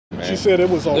She said it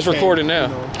was all. It's recording now.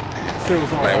 It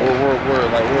was all like where's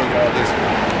all this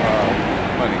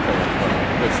money coming from?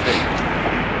 What state?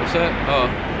 What's that? Oh.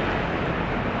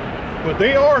 But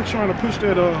they are trying to push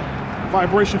that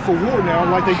vibration for war now.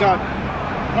 Like they got.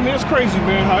 I mean, it's crazy,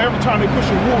 man. How every time they push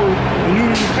a war, the New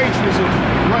England Patriots is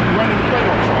running the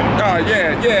playoffs, right? Oh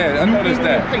yeah, I noticed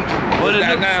that. What is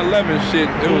that 9/11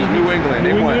 shit? It was New England.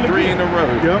 They won 3 in a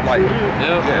row. Yep. Like,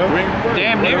 Yep. 3 in a row.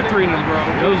 Damn near 3 in a row.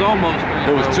 It was almost 3 in a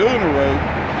It row. was 2 in a row.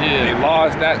 Yeah. They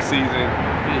lost that season.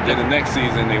 Then the next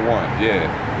season they won. Yeah.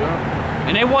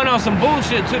 And they won on some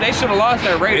bullshit too. They should have lost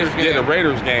that Raiders game. Yeah, the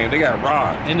Raiders game. They got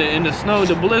robbed. In the snow,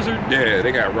 the blizzard. Yeah,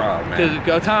 they got robbed, man.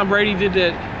 Because Tom Brady did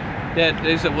that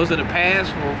they said, was it a pass?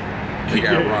 Well, They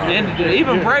got robbed. and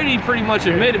even Brady pretty much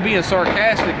admitted being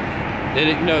sarcastic that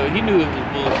he knew it was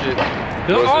bullshit.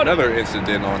 There was another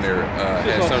incident on there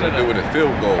had something to do with a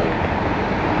field goal.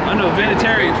 I know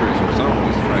Vinatieri. Patriots or something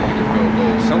was trying to get a field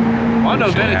goal. I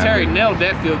know Vinatieri nailed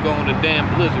that field goal in the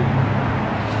damn blizzard.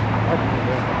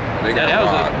 They got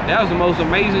robbed. That was the most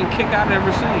amazing kick I've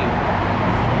ever seen.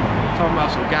 Talking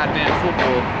about some goddamn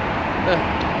football.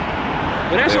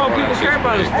 But that's all people care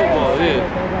about is football, yeah.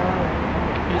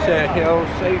 He said, hell,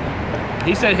 Satan.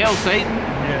 He said, hell, Satan?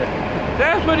 Yeah.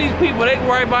 That's what these people, they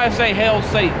right by and say, hell,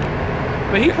 Satan.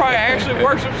 But he probably actually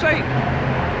worships Satan.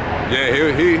 Yeah,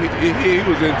 he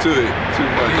was into it too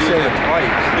much. He said it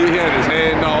twice. He had his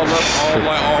hand all up,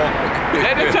 all.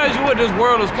 That tells you what this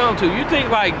world has come to. You think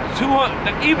like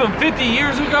 200, even 50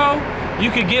 years ago,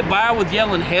 you could get by with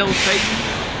yelling, hell,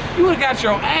 Satan? You would have got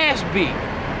your ass beat.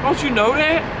 Don't you know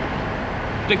that?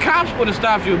 The cops would have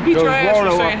stopped you and beat your ass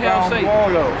for saying hell, Satan.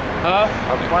 Huh?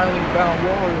 I finally found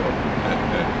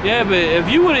Waldo. Yeah, but if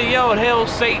you would have yelled hell,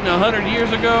 Satan 100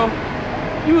 years ago,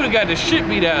 you would have got the shit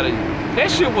beat out of you. That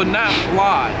shit would not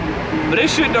fly. But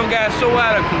this shit done got so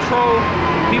out of control.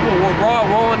 People were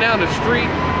rolling down the street,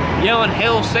 yelling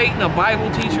hell, Satan to Bible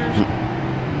teachers.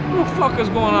 What the fuck is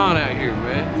going on out here,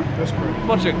 man? That's crazy.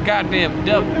 Bunch of goddamn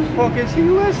devils. What the fuck is he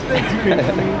listening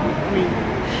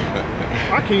to?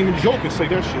 I can't even joke and say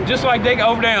that shit. Just like they got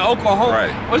over there in Oklahoma.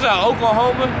 Right. What's that,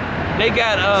 Oklahoma? They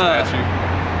got Statue.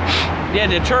 yeah,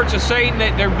 the Church of Satan.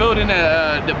 They're building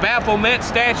the Baphomet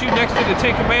statue next to the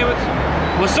Ten Commandments.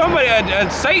 Well, somebody, a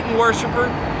Satan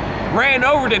worshiper, ran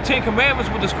over the Ten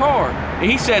Commandments with his car, and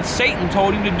he said Satan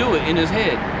told him to do it in his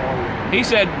head. He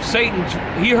said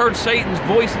he heard Satan's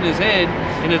voice in his head,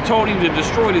 and it told him to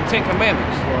destroy the Ten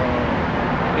Commandments.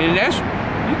 And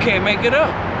you can't make it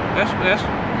up. That's.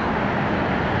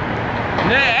 And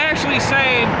they're actually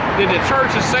saying that the Church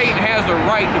of Satan has the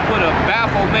right to put a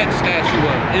Baphomet statue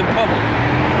up in public.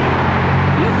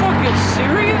 You fucking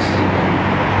serious?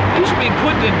 You should be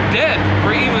put to death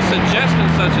for even suggesting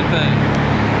such a thing.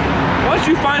 Once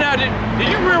you find out did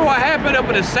you remember what happened up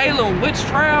in the Salem witch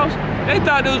trials? They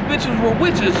thought those bitches were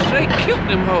witches, so they killed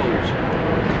them hoes.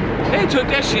 They took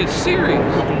that shit serious.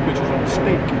 Them bitches on the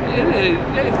stake.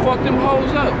 They fucked them hoes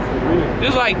up.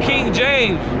 Just like King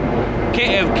James.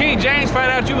 If King James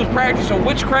found out you was practicing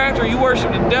witchcraft or you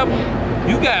worship the devil,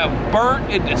 you got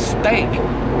burnt at the stake.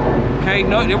 Okay,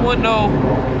 no, there wasn't no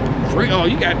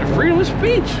you got the freedom of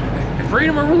speech,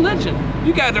 freedom of religion.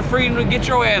 You got the freedom to get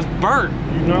your ass burnt.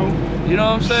 You know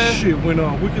what I'm saying? Shit, when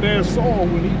wicked ass Saul,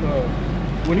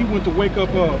 when he went to wake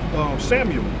up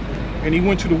Samuel, and he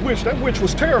went to the witch, that witch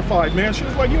was terrified, man. She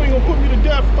was like, you ain't gonna put me to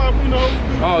death if I,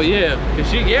 Oh yeah, cause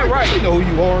she, right. You know who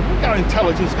you are. You got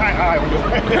intelligence kind of eye on your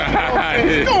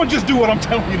head. Go and just do what I'm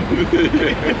telling you to do.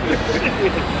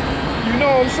 You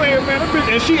know what I'm saying, man?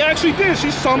 And she actually did. She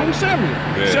summoned Samuel.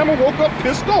 Yeah. Samuel woke up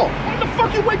pissed off. What the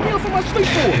fuck you wake me up from my sleep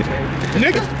for,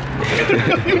 nigga?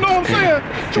 You know what I'm saying?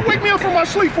 You wake me up from my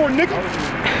sleep for, nigga?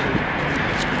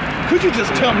 Could you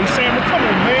just tell me, Samuel? Come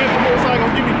on, man. The Most High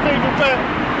gonna give me favor back.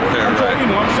 Yeah, I'm saying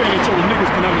it so the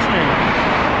niggas can understand.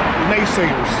 The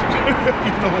naysayers.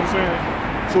 You know what I'm saying?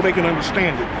 So they can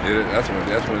understand it. Yeah, that's when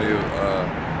that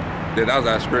was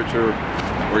that scripture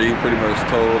where he pretty much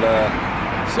told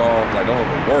Saul, like, don't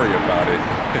even worry about it.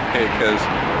 Because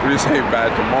we say by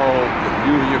tomorrow,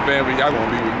 you and your family, y'all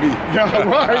gonna be with me. Yeah,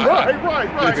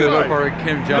 right.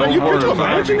 Kim Jong-un. You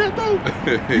imagine that though?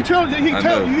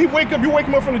 You wake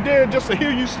him up from the dead just to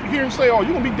hear him say, oh,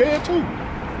 you gonna be dead too.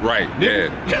 Right, yeah.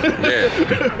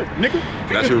 Nigga.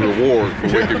 That's your reward for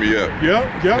waking me up. Yeah.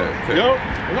 Well,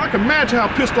 I can imagine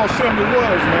how pissed off Samuel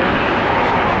was, man.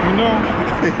 You know?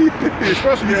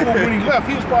 Especially before when he left,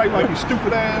 he was probably like, you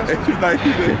stupid ass. Wicked ass.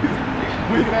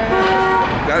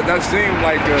 That seemed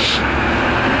like he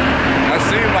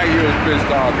was pissed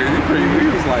off, because he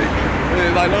was like,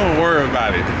 don't worry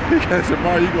about it. Because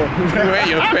tomorrow you and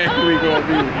your family gonna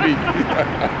be with me.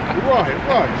 Right.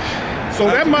 So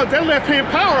that left-hand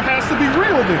power has to be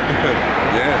real then.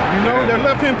 Yeah. You know, yeah. that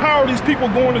left-hand power, these people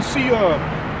going to see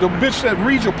the bitch that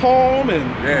reads your palm, and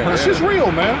it's just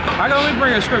real, man. I can only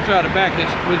bring a scripture out of back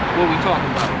that's what we talking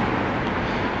about.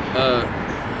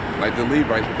 Like the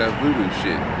Levites with that voodoo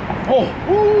shit. Oh,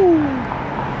 ooh.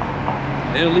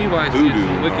 And the Levites did Voodoo some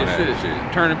and wicked all that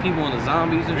shit. turning people into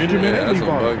zombies and Benjamin shit. Yeah, that's some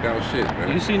Levi. bugged out shit, man.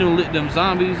 You seen them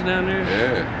zombies down there?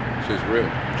 Yeah, shit's real.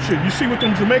 Shit, you see what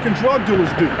them Jamaican drug dealers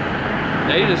do?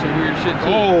 They did some weird shit too.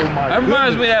 Oh my That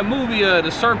reminds me goodness. of that movie, The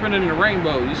Serpent and the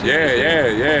Rainbow. You see? that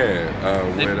shit?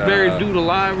 Yeah. They With, buried dude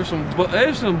alive or some.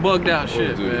 There's some bugged out what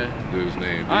shit, was man. Dude's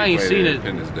name. I He ain't played seen in it.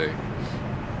 Independence Day.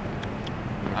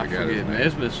 I his forget, man. name.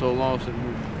 It's been so long since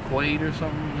Quaid or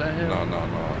something. Is that him?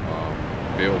 No.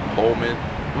 Bill Pullman.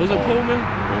 Was it Pullman?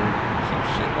 Some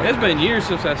shit like It's that. been years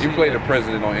since I He seen played that. the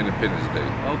president on Independence Day.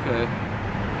 Okay.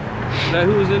 Now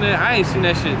who was in there? I ain't seen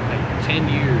that shit in like 10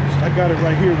 years. I got it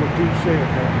right here, what dude said,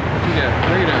 man. What you got?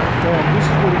 Bring it out. This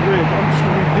is what he read. I'm just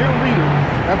gonna read. Dear reader,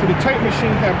 after the tape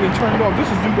machine had been turned off,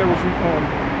 this is dude that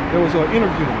was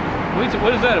interviewed.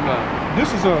 What is that about?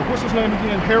 This is what's his name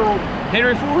again? Harold.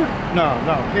 Henry Ford? No,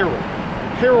 Harold.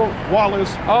 Harold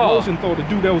Wallace Oh. Rosenthal, the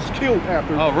dude that was killed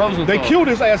after. Oh, Rosenthal. They killed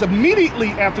his ass immediately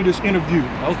after this interview.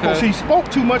 Okay. Because he spoke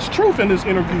too much truth in this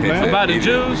interview, man. About the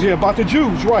Jews? Yeah, about the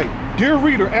Jews, right. Dear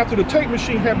reader, after the tape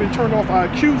machine had been turned off, I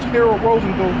accused Harold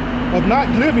Rosenthal of not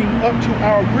living up to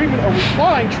our agreement of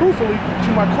replying truthfully to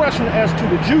my question as to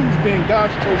the Jews being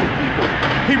God's chosen people.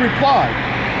 He replied,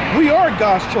 we are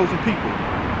God's chosen people.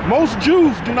 Most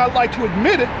Jews do not like to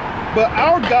admit it, but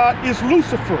our God is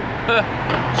Lucifer.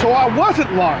 So I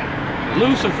wasn't lying.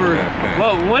 Lucifer.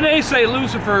 Well, when they say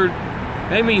Lucifer,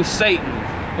 they mean Satan.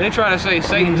 They try to say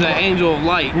Satan's an angel of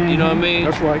light. You know what I mean?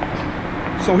 That's right.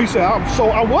 So he said, so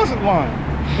I wasn't lying.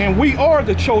 And we are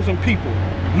the chosen people.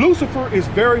 Lucifer is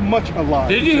very much alive.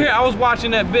 Did you hear? I was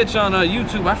watching that bitch on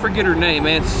YouTube. I forget her name,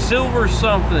 man. Silver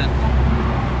something.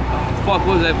 Oh, fuck,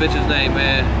 what was that bitch's name,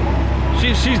 man?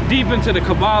 She's deep into the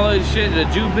Kabbalah and shit. The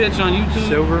Jew bitch on YouTube.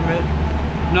 Silverman?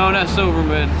 No, not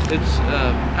Silverman. It's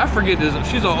I forget this.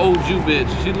 She's an old Jew bitch.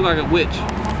 She looks like a witch.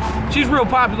 She's real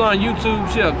popular on YouTube.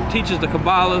 She teaches the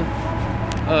Kabbalah.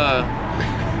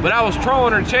 But I was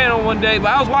trolling her channel one day. But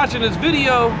I was watching this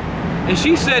video, and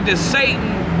she said that Satan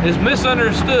is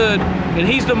misunderstood, and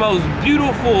he's the most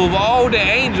beautiful of all the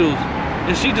angels.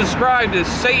 And she described that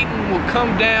Satan will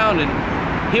come down and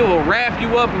he will wrap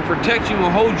you up and protect you and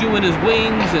hold you in his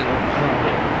wings. And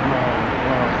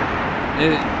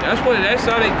that's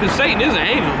how they, because Satan is an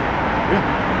angel.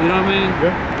 Yeah. You know what I mean?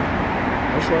 Yeah.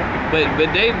 That's right.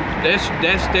 But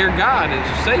that's their God, is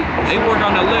Satan. They work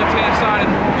on the left-hand side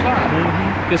and the Most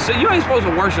High. Because you ain't supposed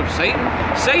to worship Satan.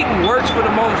 Satan works for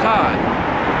the Most High.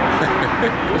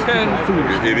 Okay.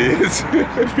 It is.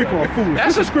 These people are foolish.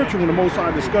 That's a scripture when the Most High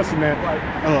discussing that,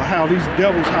 how these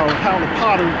devils, how the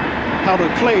potter, how the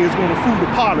clay is going to fool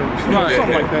the potter, Right.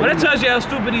 something like that. But that tells you how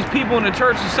stupid these people in the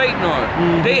Church of Satan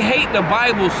are. They hate the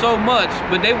Bible so much,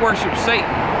 but they worship Satan.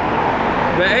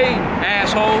 But hey,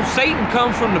 asshole, Satan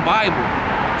comes from the Bible.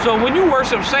 So when you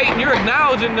worship Satan, you're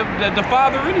acknowledging the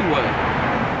Father anyway.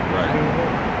 Right.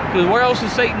 Because where else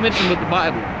is Satan mentioned but the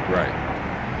Bible? Right.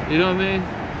 You know what I mean?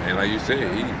 And like you said,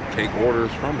 he take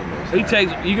orders from the Most High. He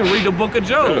takes. You can read the Book of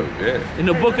Job. Yeah. In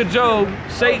the Book of Job,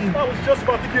 Satan. I was just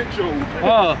about to get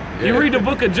Job. You read the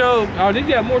Book of Job. Oh, did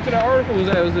you have more to that article? Was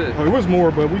it? Oh, it was more,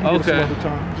 but we can get it Okay. some other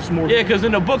time. Just more. Yeah, because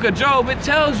in the Book of Job, it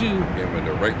tells you. Give him in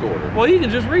direct order. Well, you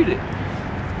can just read it.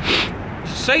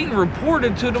 Satan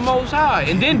reported to the Most High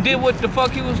and then did what the fuck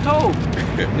he was told.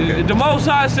 The Most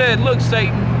High said, "Look,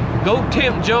 Satan, go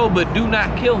tempt Job, but do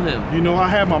not kill him." You know, I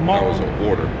had my That was mom an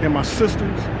order. and my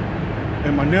sisters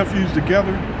and my nephews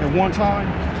together at one time,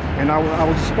 and I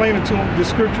was explaining to them the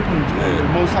scripture and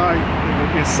the Most High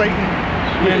and Satan.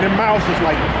 Man, their mouths was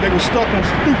like they were stuck on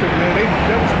stupid, man.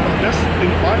 That's in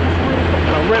the Bible for real.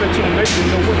 And I read it to them, they didn't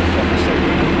know what the fuck to say.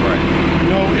 Right. You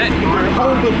know, their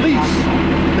whole beliefs,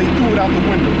 they threw it out the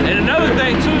window. And another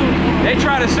thing too, they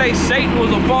try to say Satan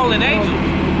was a fallen angel.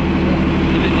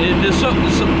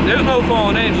 There's no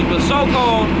fallen angels, but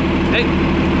so-called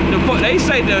they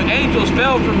say the angels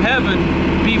fell from heaven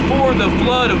before the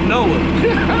flood of Noah.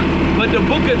 But the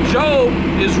Book of Job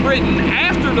is written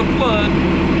after the flood,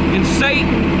 and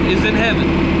Satan is in heaven,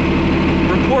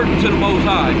 reporting to the Most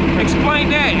High. Explain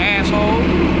that, asshole.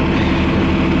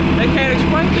 They can't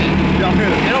explain that. Y'all hear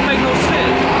It it? don't make no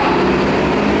sense.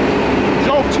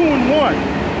 Job 2:1.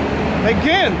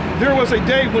 Again, there was a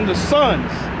day when the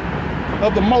sons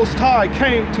of the Most High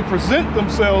came to present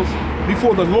themselves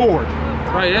before the Lord.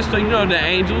 Right, that's the, you know, the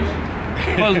angels.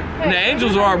 Plus, the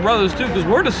angels are our brothers too, because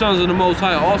we're the sons of the Most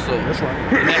High also. That's right.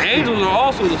 And the angels are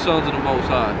also the sons of the Most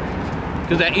High.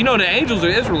 Because you know the angels are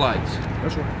Israelites.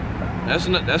 That's right.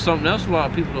 That's something else a lot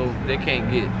of people they can't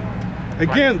get.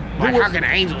 Again, Like how can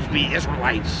angels be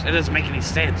Israelites? It doesn't make any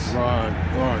sense.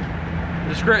 right.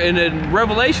 The script and in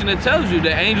Revelation it tells you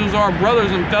that angels are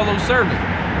brothers and fellow servants.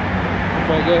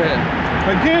 Okay, go ahead.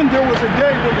 Again, there was a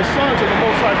day when the sons of the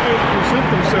Most High did present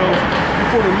themselves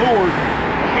before the Lord,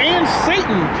 and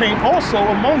Satan came also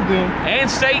among them And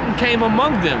Satan came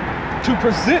among them to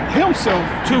present himself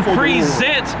to before the Lord.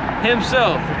 present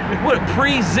himself. What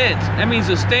present? That means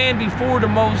to stand before the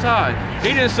Most High. He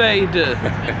didn't say the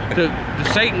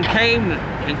Satan came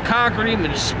and conquered him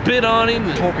and spit on him.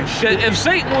 And, Talking shit. If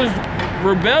Satan was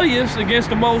rebellious against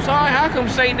the Most High, how come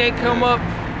Satan ain't come up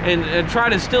and try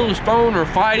to steal his throne or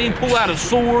fight him, pull out a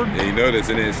sword? And you notice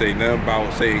it didn't say nothing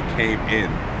about Satan came in.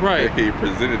 Right. He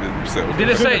presented himself. Did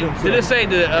it say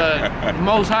the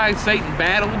Most High Satan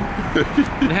battled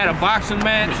and had a boxing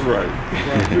match? Right.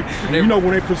 And you know,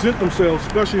 when they present themselves,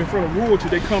 especially in front of royalty,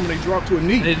 they come and they drop to a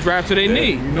knee. They drop to their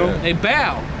knee. You know? They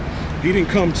bow. He didn't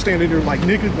come standing there like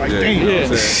nigga, like Yeah, damn. you know Yeah.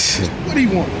 what I'm saying? What do you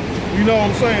want? You know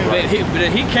what I'm saying? But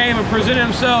he came and presented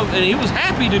himself, and he was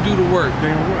happy to do the work.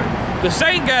 Damn right. Because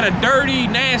Satan got a dirty,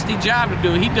 nasty job to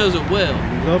do. He does it well.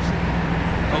 He loves it.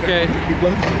 Okay? He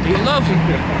loves it. He loves it.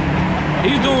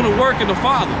 He's doing the work of the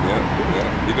Father.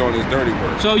 Yeah. He's doing his dirty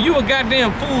work. So you a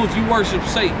goddamn fool if you worship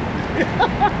Satan.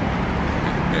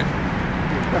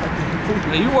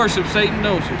 Now, you worship Satan,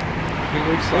 don't you? He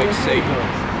looks like Satan.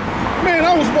 Man,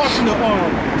 I was watching the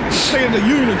State of the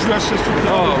Union address just the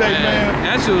other day, man.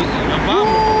 That shit was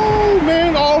abominable. Oh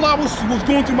man, all I was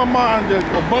going through my mind that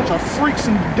a bunch of freaks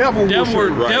and devil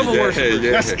worshipers. Devil worshipers.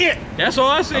 Yeah. That's it. That's all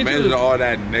I say Imagine too. all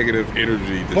that negative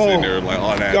energy that's Oh, in there, like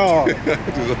all that. God.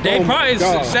 They Oh, my probably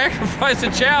God. sacrificed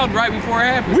a child right before it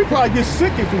happened. We probably get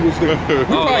sick if it was there. We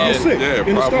probably yeah. get sick Yeah,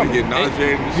 in the probably stomach. get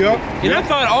nauseated. and shit. Yep. And I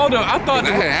thought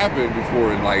That had happened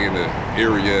before in like in the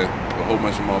area. A whole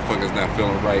bunch of motherfuckers not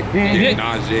feeling right, getting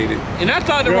nauseated. And I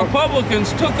thought the Yeah.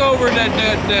 Republicans took over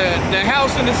the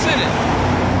House and the Senate.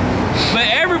 But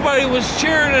everybody was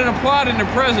cheering and applauding the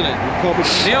president. Republicans.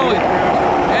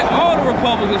 All the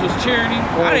Republicans was cheering him.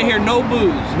 I didn't hear no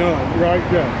boos. No, right,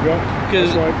 yeah.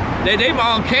 Because That's right. they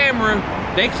on camera,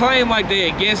 they claim like they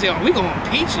against it. We gonna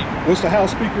impeach him. What's the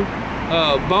House Speaker?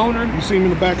 Boner. You see him in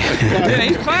the back? Yeah,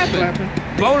 he's clapping.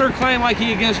 Boner claimed like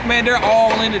he against, man, they're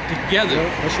all in it together. Yeah,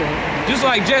 that's right. Just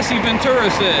like Jesse Ventura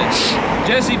said.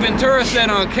 Jesse Ventura said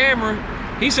on camera,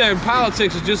 he said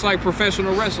politics is just like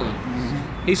professional wrestling.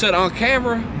 He said on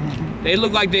camera, they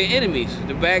look like they're enemies,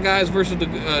 the bad guys versus the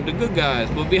good guys.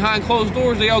 But behind closed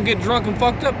doors, they all get drunk and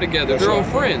fucked up together. That's They're all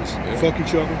right. friends. Fuck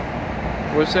each other.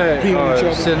 What's that? Peeing each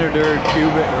other. Senator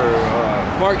Cuban or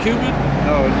Mark Cuban,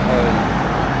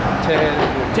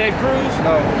 Ted Cruz,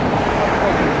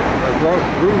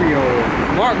 Rubio.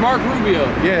 Mark Rubio.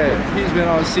 Yeah, he's been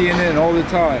on CNN all the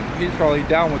time. He's probably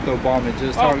down with Obama,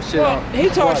 just talking shit. Well, he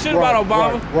talks Right, shit about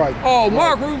right, Obama. right, Oh, right.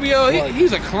 Mark Rubio, Right.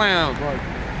 he's a clown. Right.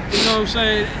 You know what I'm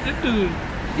saying? This dude,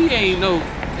 he ain't no.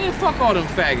 Man, fuck all them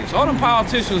faggots. All them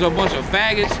politicians are a bunch of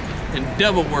faggots and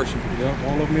devil worshippers. Yeah,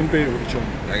 all of them in bed with each other.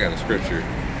 I got a scripture.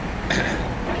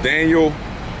 Daniel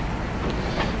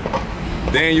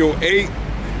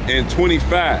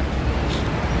 8:25.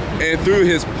 And through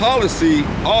his policy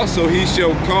also he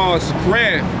shall cause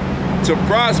craft to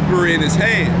prosper in his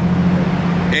hand,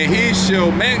 and he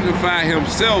shall magnify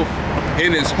himself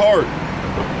in his heart,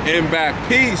 and by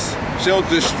peace shall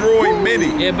destroy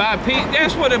many. And by peace,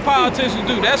 that's what the politicians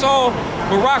do. That's all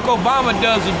Barack Obama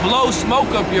does is blow smoke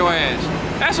up your ass.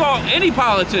 That's all any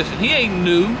politician. He ain't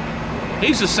new.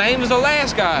 He's the same as the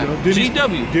last guy, You know, didn't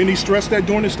GW. he stress that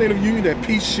during the State of the Union, that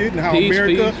peace shit and how Peace,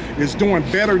 America is doing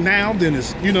better now than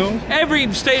it's, you know?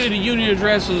 Every State of the Union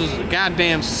address is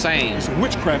goddamn same. It's a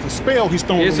witchcraft, a spell he's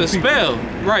throwing It's on a the people. spell,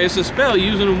 right? It's a spell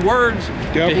using them words to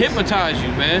Devils. hypnotize you,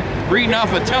 man. Reading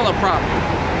off a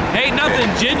teleprompter. Ain't nothing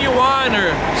genuine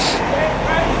or.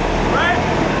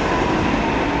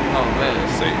 Oh man,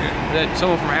 Satan. is that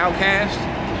someone from Outkast?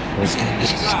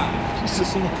 It's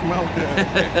just someone from out there.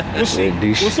 Hey,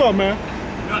 douche. What's up, man?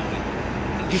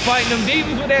 You fighting them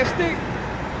demons with that stick?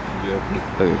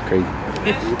 Looking crazy.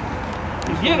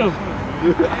 Get him!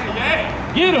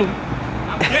 Get him!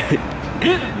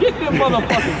 Get them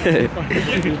motherfuckers!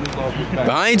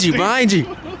 Behind you, behind you.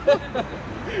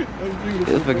 That's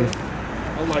beautiful. It's fucking- I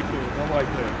like that. I like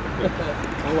that.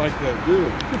 I like that.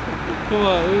 Good. Come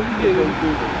on, let me get him.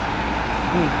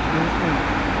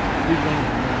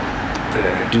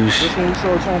 Douche. That's when we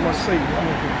started talking about Satan.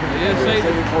 Yeah,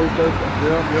 Satan.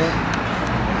 Yeah.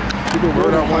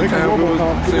 Word out one time, we was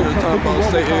sitting on top about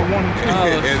Satan, Oh,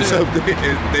 and something,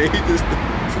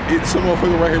 and some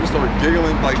motherfucker right here just started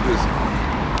giggling like this.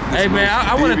 Hey man,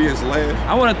 I want devious laugh.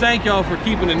 I want to thank y'all for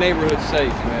keeping the neighborhood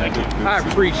safe, man. I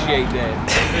appreciate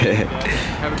that.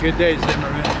 Have a good day,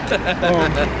 Zimmerman.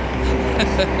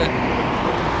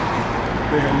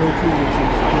 They had no clue what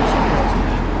was.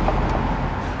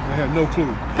 They had no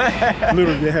clue.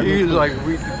 Literally, they had He no was clue. like,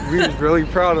 we was really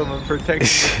proud of him protecting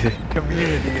the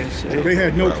community and shit. They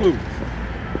had no clue.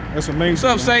 That's amazing.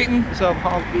 What's up, Satan? What's up,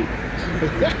 Honky?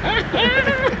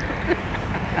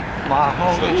 My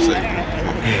homie.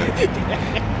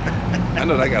 I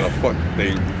know they got a fuck.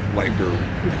 They like their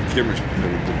chemistry,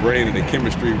 the brain and the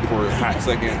chemistry for a hot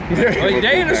second. Like,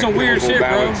 they into some weird shit, bro.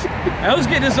 Balance. Hey, let's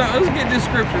get this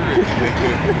scripture in.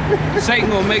 Satan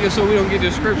gonna make it so we don't get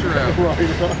this scripture out. We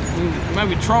might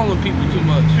be trolling people too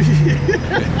much.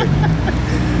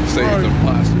 Satan's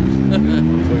imposters.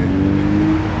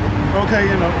 Okay,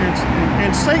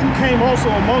 and Satan came also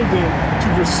among them to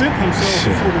present himself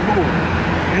before the Lord.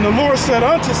 And the Lord said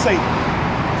unto Satan,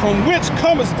 from whence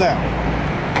comest thou?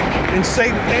 And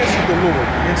Satan answered the Lord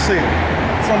and said,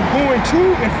 from going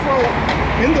to and fro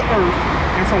in the earth,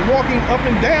 and from walking up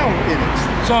and down in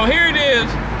it. So here it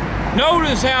is.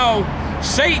 Notice how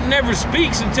Satan never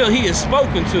speaks until he is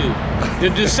spoken to.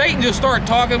 Does Satan just start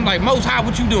talking like, Most High,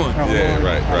 what you doing? Yeah,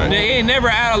 right. They ain't never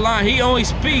out of line. He only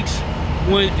speaks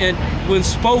when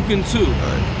spoken to.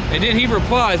 And then he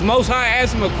replies. Most High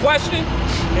asks him a question,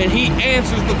 and he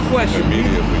answers the question.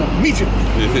 Immediately.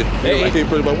 I can't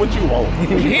put about what you want.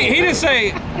 He didn't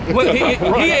say. What, he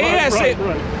didn't say.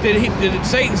 Did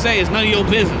Satan say it's none of your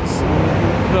business?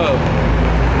 No.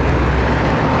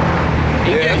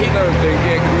 That's another thing.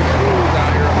 Yeah, because these schools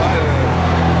out here, a lot of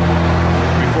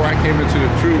before I came into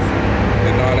the truth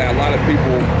and all that, a lot of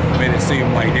people made it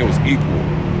seem like they was equal.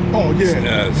 Oh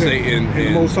yeah. Satan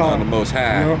and the Most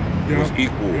High was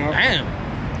equal. Damn.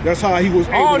 That's how he was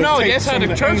able Oh to no, take that's how some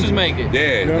the of churches angels. make it.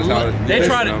 Yeah, that's how They that's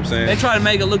try what I'm to saying. they try to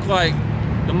make it look like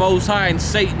the Most High and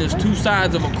Satan is two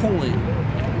sides of a coin.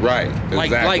 Right. Exactly.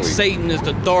 Like Satan is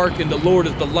the dark and the Lord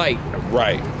is the light.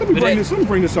 Right. Let me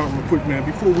bring this out real quick, man,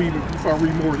 before I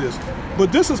read more of this.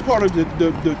 But this is part of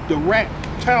the Rat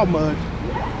Talmud.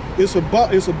 It's a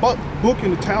book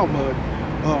in the Talmud,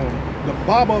 the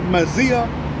Baba Metzia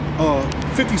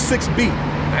 56b.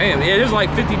 Damn, yeah, there's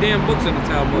like 50 damn books in the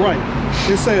Talmud. Right.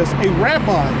 It says a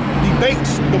rabbi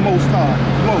debates the Most High.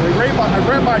 Well, a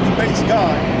rabbi debates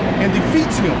God and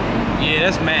defeats him. Yeah,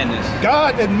 that's madness.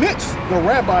 God admits the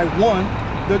rabbi won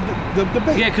the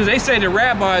debate. Yeah, because they say the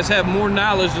rabbis have more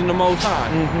knowledge than the Most High.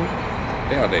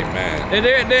 Yeah, they mad.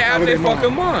 They're out their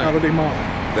fucking mind. Out of their mind.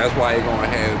 That's why they gonna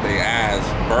have their eyes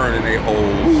burning their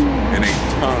holes and their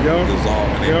tongue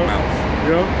dissolving their mouth.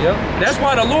 Yep. That's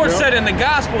why the Lord said in the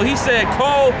gospel, he said,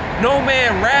 call no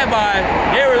man rabbi.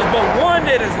 There is but one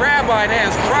that is rabbi, and that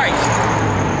is Christ.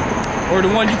 Or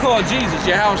the one you call Jesus,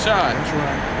 Yahushua. That's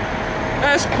right.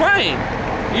 That's plain.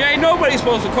 You ain't nobody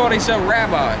supposed to call themselves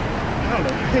rabbi. How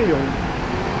the hell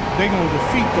they gonna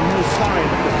defeat the Most High in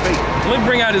the debate? Let me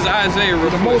bring out his Isaiah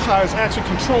real The quick. Most High is actually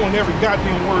controlling every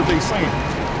goddamn word they saying.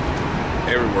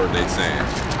 Every word they saying.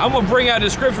 I'm gonna bring out the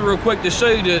scripture real quick to show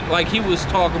you that, like he was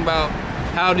talking about,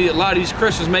 how a lot of these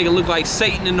Christians make it look like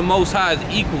Satan and the Most High is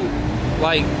equal.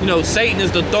 Like, you know, Satan is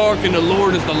the dark and the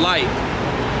Lord is the light.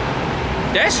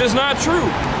 That's just not true.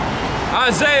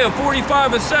 Isaiah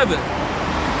 45:7.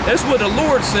 That's what the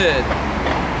Lord said.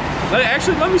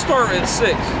 Actually, let me start at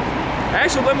 6.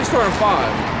 Actually, let me start at 5.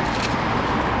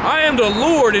 I am the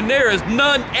Lord and there is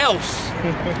none else.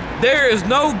 There is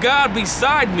no God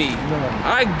beside me.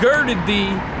 I girded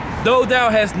thee, though thou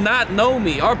hast not known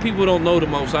me. Our people don't know the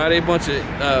Most High. They a bunch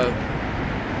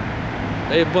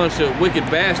of wicked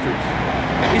bastards.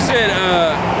 He said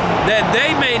that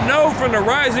they may know from the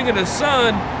rising of the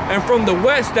sun and from the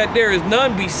west that there is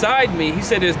none beside me. He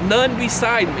said there's none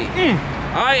beside me.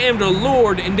 I am the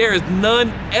Lord and there is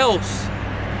none else.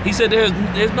 He said there's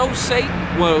no Satan.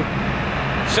 Well,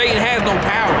 Satan has no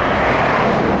power.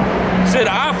 He said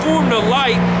I form the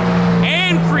light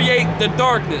and create the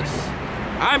darkness.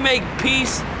 I make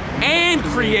peace and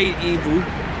create evil.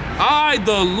 I,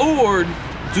 the Lord,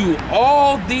 do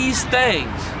all these things.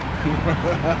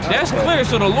 That's clear.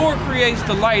 So the Lord creates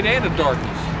the light and the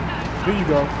darkness. Here you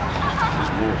go.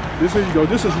 Here you go.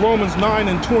 This is Romans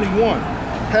 9:21.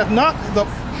 Have not the...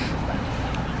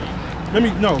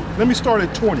 Let me start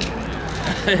at 20.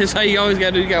 That's how you always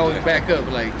got to do. You got to always back up.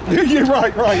 Like, Yeah,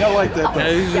 right. I like that, though.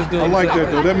 Yeah, he's just doing I like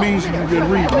that, though. That means you can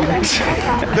read.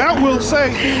 That will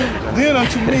say then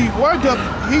unto me, why doth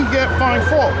he yet find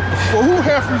fault? For who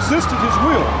hath resisted his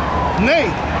will?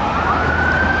 Nay,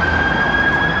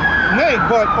 Nay,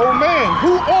 but, oh man,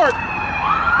 who art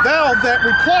thou that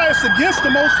repliest against the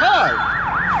Most High?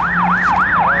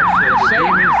 The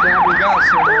demons that we got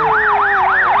somewhere.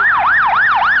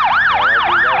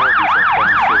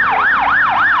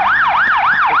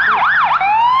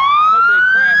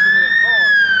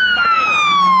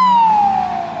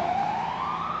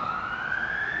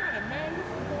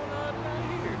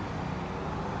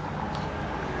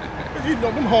 You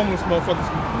know, them homeless motherfuckers,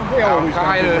 they always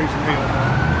down here raising hell.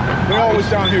 They always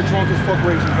down here drunk as fuck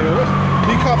raising hell.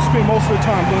 These cops spend most of the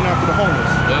time going after the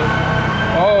homeless.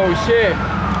 Oh shit.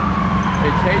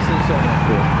 They're chasing someone.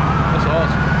 That's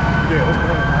awesome. Yeah, that's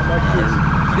one. I like this.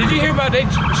 Did you hear about they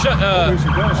shut?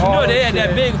 You know they had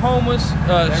that big homeless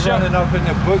shut. Running up in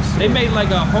the books. They made like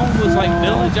a homeless like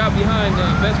village out behind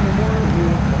Vets Memorial.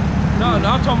 No,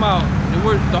 I'm talking about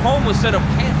where the homeless set up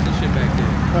camps and shit back there.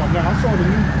 Oh, now I saw the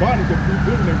new body, the new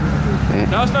building they're going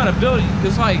to. No, it's not a building.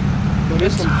 It's like But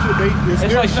it's some shit.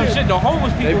 it's like some shit the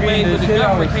homeless people made, but the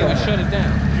government came and shut it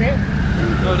down. Can't.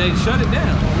 No, they shut it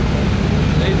down.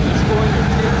 They destroyed their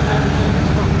tents and everything.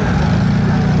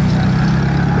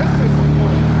 That's just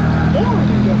morally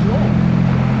that's wrong.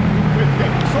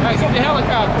 Right, get the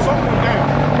helicopter. Someone down.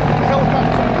 The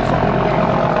helicopter someone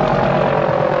down.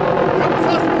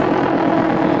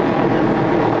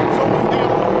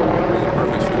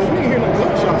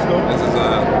 This is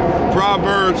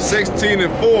Proverbs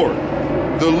 16:4.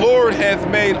 The Lord hath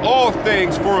made all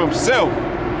things for himself,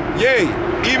 yea,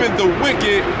 even the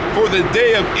wicked for the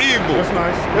day of evil. That's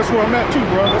nice. That's where I'm at too,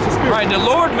 bro. That's the spirit. Right, the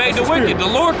Lord made the wicked. The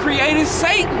Lord created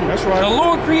Satan. That's right. The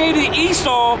Lord created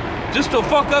Esau just to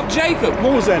fuck up Jacob.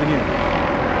 What was that again?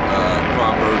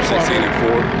 Proverbs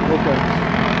 16:4. Okay.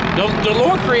 The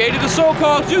Lord created the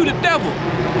so-called Jew, the devil.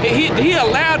 He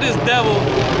allowed this devil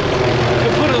to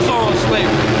put us on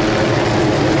slavery.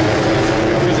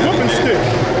 His whipping stick.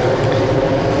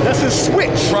 That's his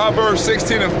switch. Proverbs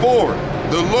 16:4.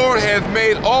 The Lord hath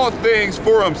made all things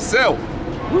for himself,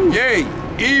 yea,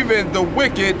 even the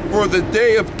wicked for the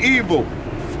day of evil.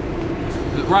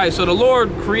 Right, so the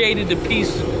Lord created the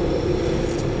peace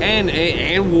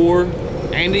and war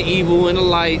and the evil and the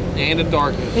light and the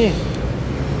darkness.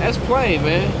 That's plain,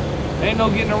 man. Ain't no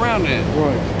getting around that.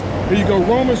 Right. Here you go,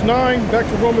 Romans 9, back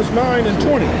to Romans 9 and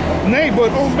 20. Nay,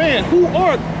 but, oh man, who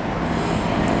art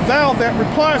thou that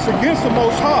replies against the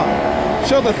Most High?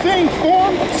 Shall the thing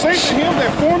formed say to him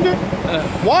that formed it,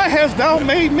 why hast thou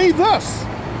made me thus?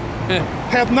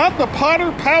 Hath not the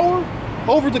potter power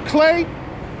over the clay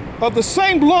of the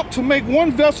same lump to make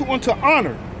one vessel unto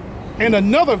honor and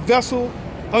another vessel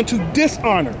unto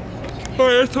dishonor? All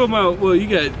right, let's talk about, well, you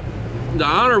got the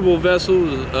honorable vessel,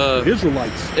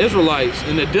 Israelites,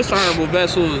 and the dishonorable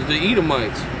vessel is the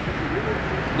Edomites,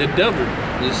 the devil,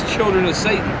 is children of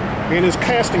Satan, and his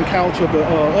casting couch of the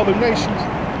other nations.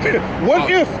 What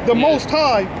if the Most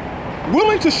High,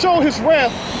 willing to show his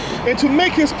wrath and to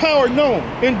make his power known,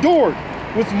 endured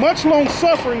with much long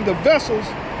suffering the vessels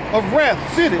of wrath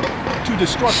fitted to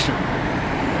destruction?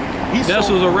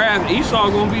 Vessels of wrath, Esau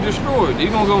gonna be destroyed.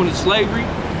 He's gonna go into slavery.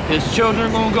 His children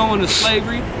are gonna go into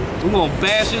slavery. We're gonna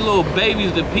bash his little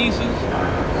babies to pieces.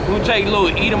 We're gonna take little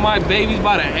Edomite babies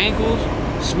by the ankles,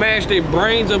 smash their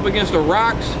brains up against the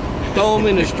rocks, throw them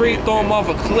in the street, throw them off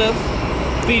a cliff,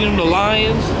 feed them to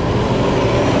lions.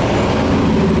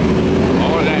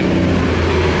 All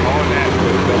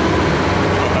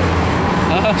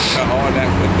that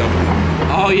with them.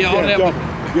 Oh yeah, all that. Double.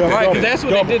 Yeah, right, double. because that's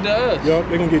what Double. they did to us. Yeah,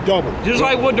 they're gonna get double. Just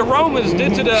like what the Romans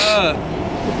did to the,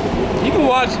 you can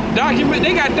watch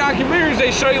they got documentaries,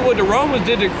 they show you what the Romans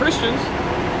did to Christians.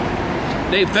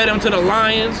 They fed them to the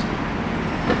lions.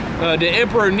 The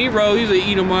Emperor Nero, he's an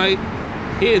Edomite.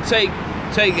 He'd take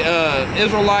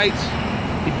Israelites,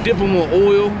 he'd dip them with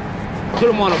oil, put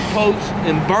them on a post,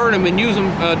 and burn them and use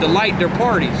them to light their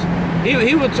parties.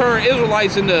 He would turn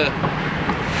Israelites into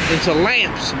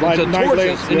lamps, into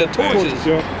torches, torches.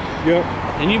 Yeah.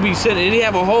 And you'd be sitting, and he'd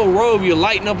have a whole robe, you're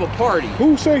lighting up a party.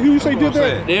 Who say did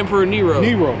that? The Emperor Nero.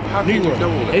 Nero.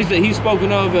 He's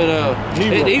spoken of,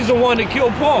 and he's the one that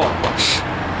killed Paul.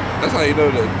 That's how you know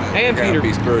that there gotta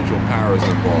be spiritual powers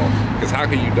involved. Because how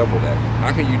can you double that?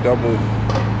 How can you double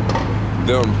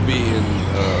them feeding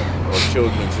or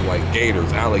children to like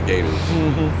gators, alligators?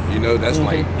 You know, that's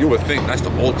like, you would think that's the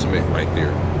ultimate right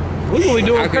there. We gonna be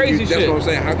doing How can crazy you, shit. That's what I'm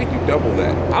saying. How can you double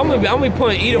that? I'm gonna be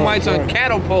putting Edomites on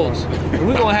catapults. And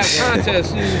we're gonna have contests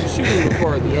shooting them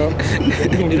further.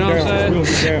 Yeah. You know what I'm saying? We're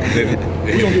gonna get down. Then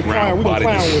We gonna get clown. We gonna body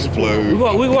clown just with it.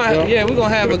 explode. We gonna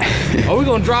have a. Are we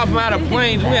gonna drop them out of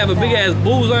planes? We have a big ass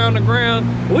bullseye on the ground.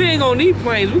 We ain't gonna need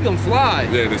planes. We can fly.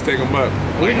 Yeah, just take them up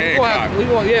like Hancock. We're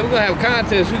gonna have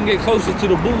contests. We can get closer to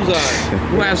the bullseye.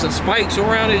 We're gonna have some spikes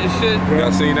around it and shit.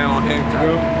 Y'all seen that on Hancock?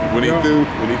 Yeah. When he threw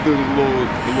the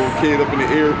little kid up in the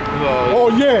air. Oh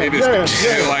yeah, It just,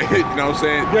 yeah. like, you know what I'm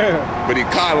saying? Yeah. But he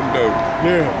caught him though.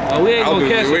 Yeah. Oh, we ain't gonna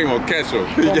catch We it. ain't gonna catch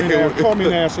him. Call me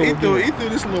an asshole He threw again.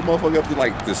 this little motherfucker up to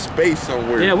like the space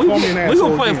somewhere. Yeah, we Call me an gonna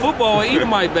asshole play again. football with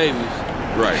Edomite babies.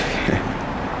 Right.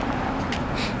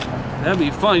 That'd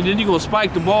be funny. Then you gonna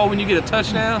spike the ball when you get a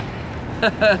touchdown?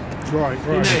 Right.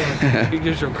 You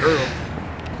get your girl.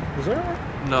 Is that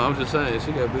right? No, I'm just saying.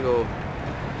 She got big old.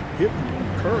 Hip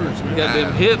curves, man. Got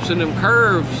them hips and them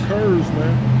curves. Curves,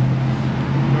 man.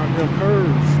 Goddamn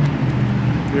curves.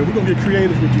 Yeah, we're gonna get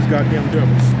creative with these goddamn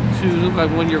devils. She look like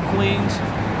one of your queens.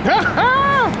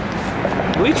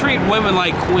 We treat women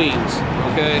like queens,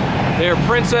 okay? They're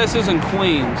princesses and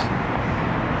queens.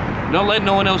 Don't let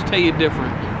no one else tell you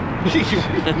different.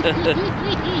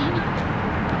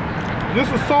 This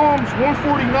is Psalms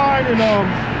 149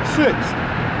 and 6.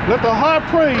 Let the high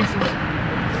praises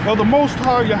of the Most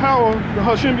High Yahweh, the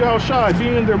Hashem Yahushai, be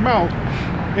in their mouth,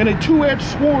 and a two-edged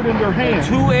sword in their hand.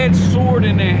 Two-edged sword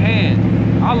in their hand.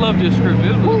 I love this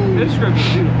scripture. This scripture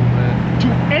is beautiful, man. To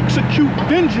execute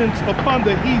vengeance upon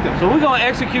the heathen. So we're gonna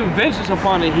execute vengeance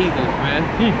upon the heathens, man.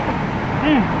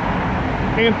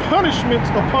 And punishments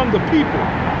upon the people.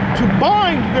 To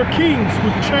bind their kings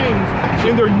with chains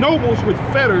and their nobles with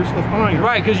fetters of iron.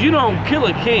 Right, because you don't kill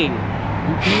a king.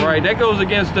 Right, that goes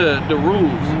against the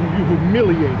rules. You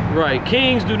humiliate. Right,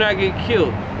 kings do not get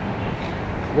killed.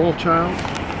 Rothschild.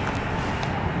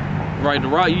 Right,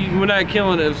 we're not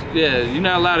killing us. Yeah, you're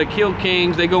not allowed to kill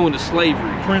kings. They go into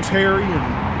slavery. Prince Harry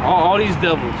and All these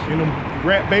devils them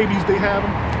rat babies they have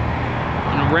them.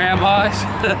 and the rabbis,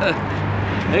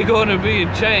 they go into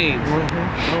being chained.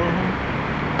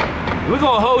 We're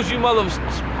gonna hose you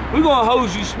we're gonna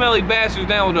hose you smelly bastards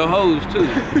down with a hose too.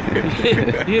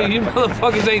 You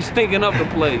motherfuckers ain't stinking up the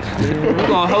place. We're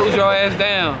gonna hose your ass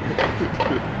down.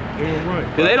 Right.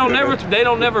 Cause they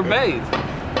don't never bathe.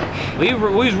 We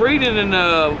was reading in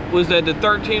was that the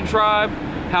 13th tribe,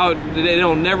 how they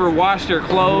don't never wash their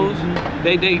clothes.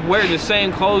 They wear the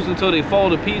same clothes until they fall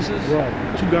to pieces. Right.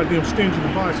 Too goddamn stingy to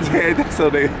buy some. Yeah, so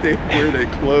they wear their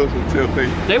clothes until they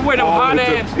They wear them fall hot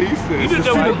into ass. pieces. You just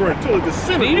Disintegrate until it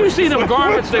disintegrates. You see them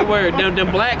garments they wear,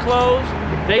 them black clothes?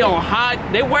 They on hot.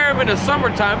 They wear them in the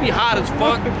summertime. Be hot as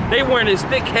fuck. They wearing this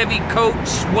thick, heavy coat,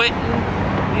 sweating.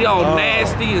 You all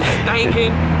nasty and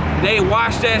stinking. They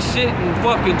wash that shit in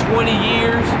fucking 20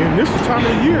 years. And this is time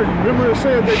of the year. Remember it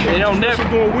said They don't never.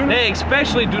 during winter? They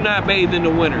especially do not bathe in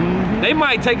the winter. They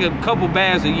might take a couple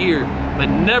baths a year, but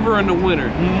never in the winter.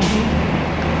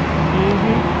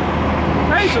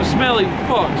 They some smelly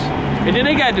fucks. And then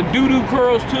they got the doo-doo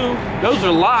curls too. Those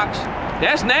are locks.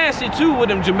 That's nasty too. What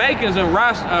them Jamaicans and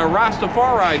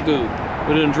Rastafari do.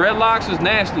 But them dreadlocks is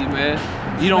nasty, man.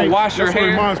 You don't Snake. wash your That's what hair.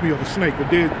 it reminds me of a snake, a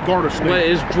dead garter snake. But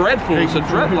it's dreadful. It's a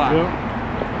dreadlock.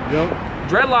 Yep.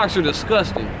 Dreadlocks are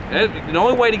disgusting. The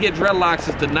only way to get dreadlocks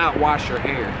is to not wash your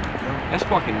hair. That's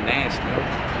fucking nasty.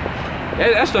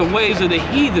 That's the ways of the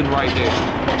heathen right there.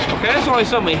 Okay, that's only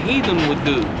something a heathen would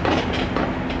do.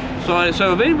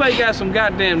 So if anybody got some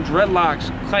goddamn dreadlocks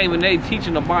claiming they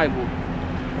teaching the Bible,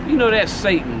 you know that's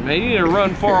Satan, man. You need to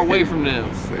run far away from them.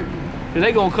 Because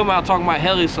they gonna come out talking about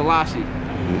Haile Selassie.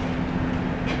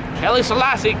 Haile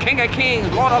Selassie, King of Kings,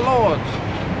 Lord of Lords.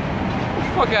 Get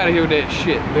the fuck out of here with that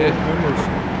shit, man.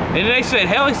 And they said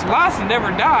Haile Selassie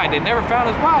never died. They never found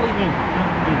his body.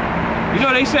 You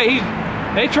know,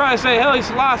 they try to say Haile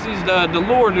Selassie's the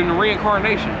Lord in the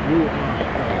reincarnation.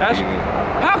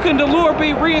 How can the Lord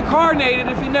be reincarnated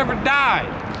if he never died?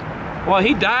 Well,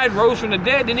 he died, rose from the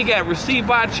dead, then he got received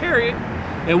by a chariot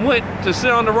and went to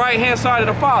sit on the right-hand side of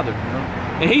the Father.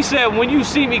 And he said, when you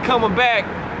see me coming back,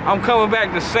 I'm coming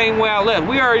back the same way I left.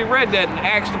 We already read that in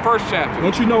Acts, the 1st chapter.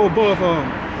 Don't you know above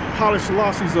Haile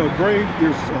Selassie's grave,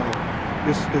 there's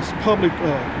public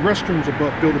restrooms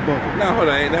built above it. No, hold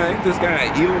on. Ain't this guy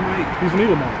Elamite? He's an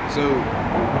Elamite. So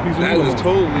He's an that is Elamite.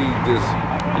 totally just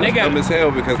And they got- dumb as hell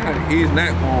because he's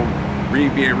not going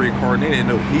to being reincarnated,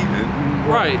 no heathen.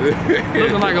 Right.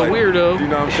 Looking like a weirdo. You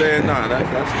know what I'm saying? Nah,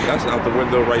 that's out the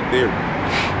window right there.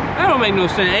 That don't make no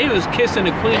sense. He was kissing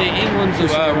the Queen of England's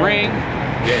ring.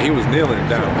 Yeah, he was kneeling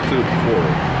down too before.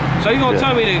 So you gonna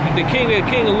tell me that the King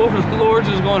of Lords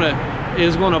is gonna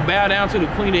is going to bow down to the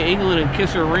Queen of England and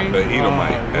kiss her ring? The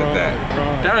Edomite at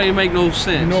that. That don't even make no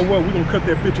sense. You know what? We're gonna cut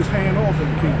that bitch's hand off in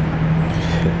the kingdom.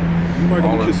 You might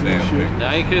All gonna them kiss that damn shit. things.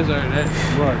 I ain't kissing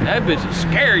her. That bitch is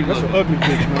scary That's an looking. ugly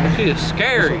bitch, man. She is That's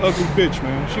scary. an ugly bitch,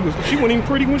 man. She wasn't even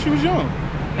pretty when she was young.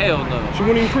 Hell no. She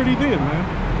wasn't even pretty then, man.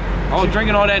 Oh,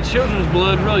 drinking all that children's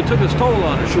blood really took its toll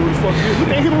on her. Sure as fuck did. Look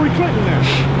at Hillary Clinton now.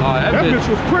 Oh, That bitch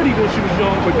was pretty when she was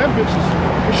young, but that bitch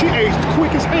she aged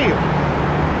quick as hell.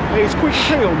 Aged quick as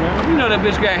hell, man. You know that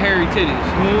bitch got hairy titties.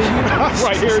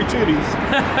 Right, hairy titties.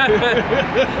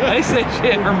 They said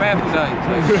she had hermaphrodites.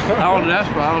 Like, I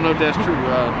don't know if that's true.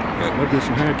 That bitch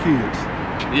had kids.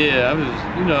 Yeah, I was,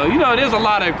 you know, there's a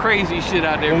lot of crazy shit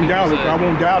out there. I won't doubt it. I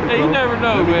won't doubt it. Yeah, you bro. never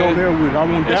know, Let me man. go there with it. I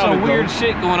won't There's doubt it. some weird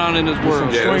shit going on in this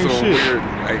world. Yeah, there's Strange some shit. weird,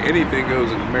 like anything goes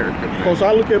in America, man. Because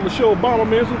I look at Michelle Obama,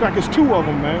 man, it looks like it's two of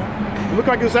them, man. It look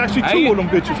like it's actually two of them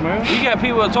bitches, man. You got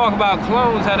people that talk about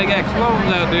clones, how they got clones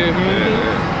out there.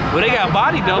 Yeah. Well, they got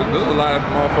body doubles. There's a lot of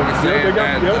motherfuckers saying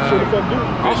that sure the fuck do.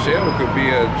 Michelle could be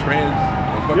a trans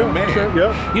fucking man. Sure,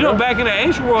 yeah. You know, back in the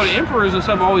ancient world, the emperors and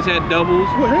stuff always had doubles.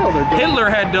 Well, hell, they're double. Hitler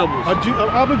had doubles.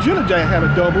 Ahmadinejad had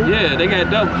a double. Yeah, they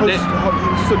got doubles.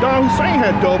 Saddam Hussein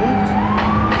had doubles.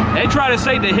 They try to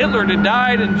say that Hitler that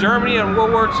died in Germany in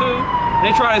World War II,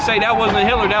 they try to say that wasn't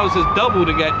Hitler, that was his double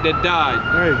that died.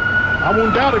 Hey, I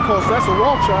won't doubt it because that's a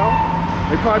Rothschild.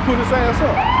 They probably put his ass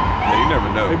up. Yeah, you never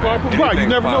know. They probably put, right, you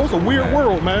never know. It's a weird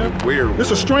world, man. Weird.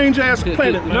 It's a strange ass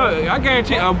planet, man. No, I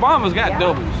guarantee Obama's got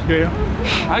doubles. Yeah.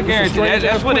 I guarantee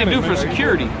that's what they do for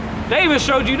security. They even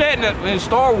showed you that in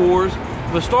Star Wars,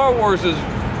 but Star Wars is,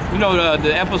 you know,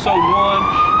 the episode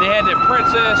 1, they had that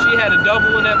princess, she had a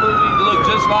double in that movie that looked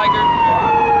just like her.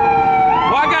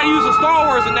 Well, I gotta use a Star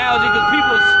Wars analogy because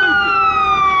people are stupid.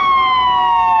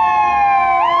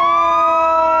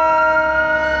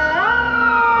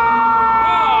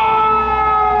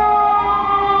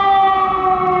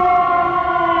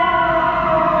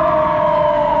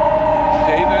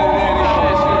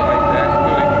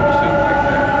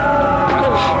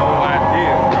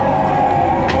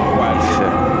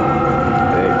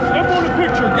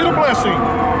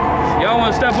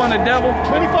 Step on the devil.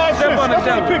 25 Step on the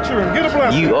devil. Picture and get a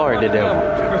blessing. You are the devil.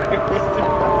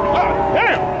 Ah,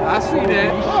 damn. I see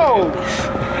that. Oh.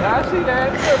 I see that.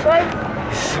 Right?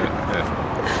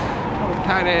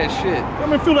 Tight ass shit.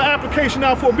 Come and fill the application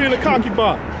out for being a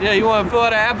concubine. Yeah, you want to fill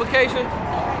out an application?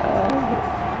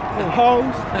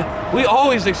 Hoes. We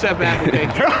always accept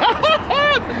applications.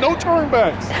 No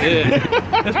turnbacks.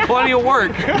 Yeah. There's plenty of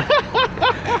work.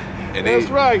 And That's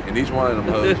right. And each one of them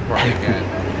hoes probably got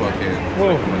fucking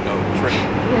trick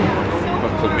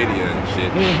from chlamydia and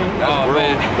shit. That's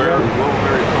very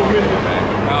common, man.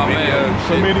 Oh, man.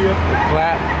 Chlamydia.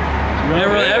 Clap.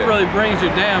 That really brings you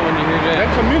down when you hear that. That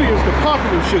chlamydia is the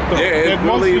popular shit, though. Yeah, it's that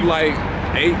really monkey. like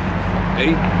eight.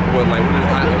 What, like,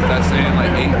 what's that saying?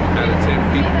 Like 8 out of 10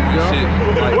 people and shit.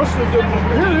 Like, What's the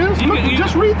here it is. Look,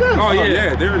 just read this. Oh, yeah.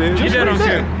 yeah, there it is. You know what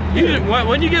I'm saying?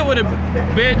 When you get with a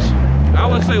bitch, I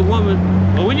would say woman,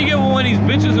 but when you get with one of these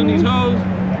bitches and these hoes,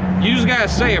 you just gotta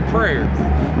say a prayer.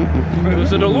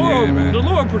 So the Lord, man. the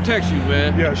Lord protects you,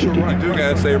 man. Yeah, sure, right. You do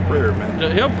gotta say a prayer, man.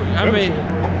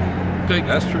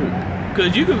 That's true.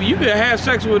 Because you could have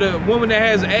sex with a woman that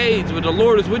has AIDS, but the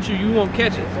Lord is with you, you won't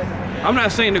catch it. I'm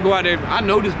not saying to go out there, I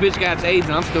know this bitch got AIDS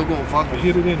and I'm still gonna fuck her.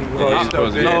 Hit it anyway. Well, you're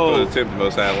supposed to attempt to go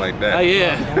sound like that. Oh,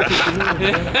 yeah.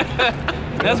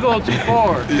 That's going too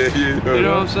far. Yeah, You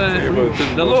know what I'm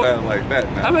saying? The Lord sound like that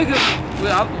now. I mean,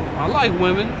 I like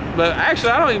women, but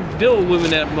actually I don't even deal with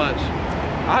women that much.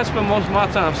 I spend most of my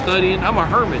time studying. I'm a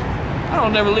hermit. I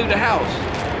don't never leave the house.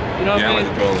 You know what I mean? I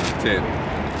like to go to 10.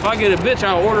 If I get a bitch,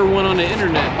 I'll order one on the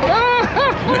internet.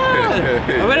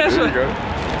 I mean, that's what,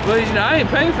 but you know, I ain't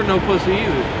paying for no pussy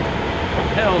either.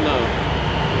 Hell no.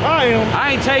 I am.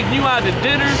 I ain't taking you out to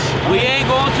dinner. We ain't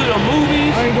going to the movies.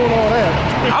 I ain't doing all that.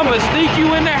 I'm gonna sneak you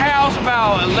in the house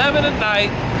about 11 at night.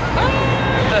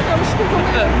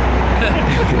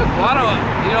 Well, I don't,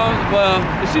 you know, well,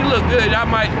 if she look good, I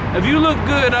might, if you look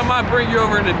good, I might bring you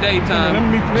over in the daytime. Let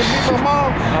me meet my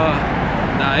mom.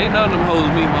 Nah, ain't none of them hoes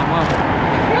meet my mama.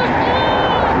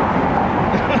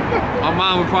 My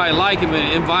mom would probably like him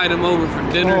and invite him over for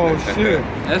dinner. Oh, shit.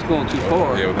 That's going too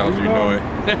far. Yeah, without you knowing.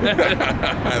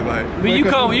 I mean, you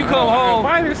come home.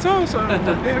 Invite her so for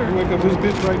dinner. Wake up this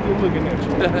bitch right there looking at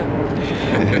you.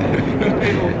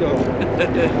 Ain't no doubt.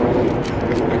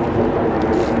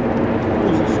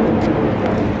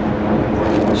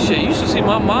 Shit, you should see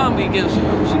my mom be getting,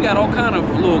 she got all kind of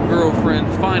little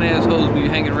girlfriends, fine ass hoes be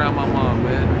hanging around my mom,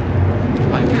 man.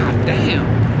 Like, god damn,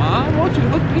 mom, why don't you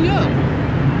hook me up?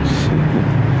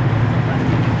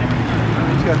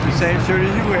 She's got the same shirt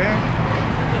as you wear.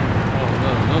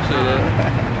 Don't say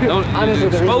that. Don't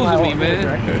expose me,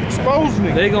 man. Expose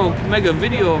me. They gonna make a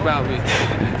video about me.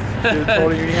 They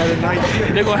told you had a nice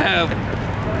shirt. They're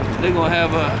gonna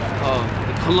have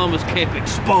the Columbus camp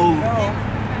exposed.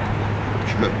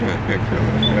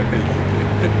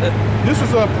 This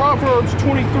is Proverbs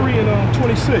 23 and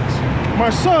 26. My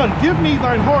son, give me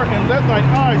thine heart and let thine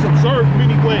eyes observe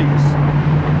many ways.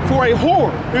 For a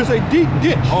whore is a deep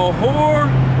ditch. A whore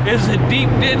is a deep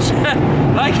ditch.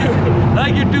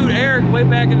 like your dude Eric way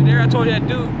back in the day. I told you that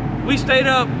dude. We stayed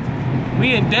up,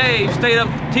 me and Dave stayed up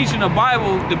teaching the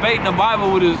Bible, debating the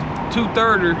Bible with his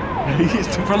two-thirder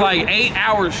for like 8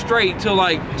 hours straight till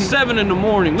like 7 in the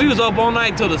morning. We was up all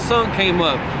night till the sun came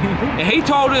up. And he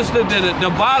told us that the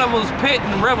bottomless pit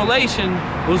in Revelation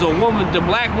was a woman, the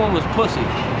black woman's pussy.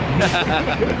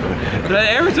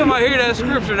 Every time I hear that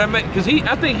scripture, because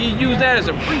I think he used that as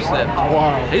a precept.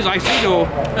 Wow. He's like, see, though.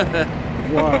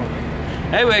 Wow.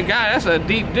 Hey, man, God, that's a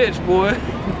deep ditch, boy.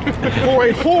 For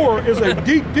a whore is a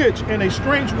deep ditch, and a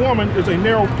strange woman is a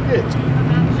narrow pit.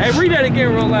 Hey, read that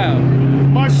again real loud.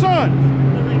 My son,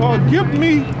 give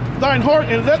me thine heart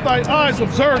and let thine eyes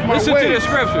observe my Listen ways. to the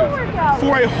scripture.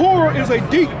 For a whore is a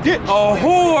deep ditch. A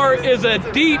whore is a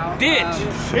deep ditch.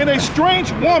 And a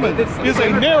strange woman is a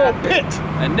narrow pit.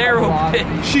 A narrow pit.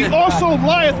 She also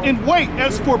lieth in wait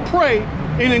as for prey,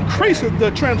 and increaseth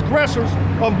the transgressors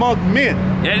among men.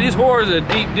 Yeah, this whore is a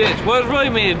deep ditch. What does really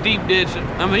mean a deep ditch?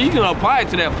 I mean, you can apply it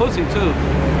to that pussy too.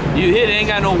 You hit it, ain't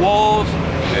got no walls.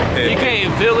 You can't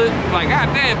even feel it. Like, god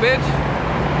damn, bitch.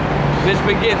 Bitch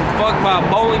been getting fucked by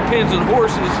bowling pins and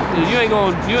horses. You ain't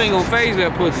gonna phase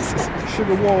that pussy.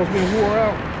 Sugar walls being wore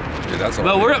out. Yeah, that's all.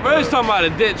 But we're really talking about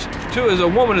a ditch too. As a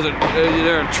woman,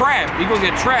 they're a trap. You gonna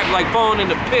get trapped like falling in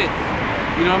the pit.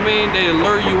 You know what I mean? They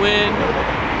lure you in,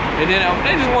 and then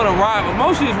they just want to ride. But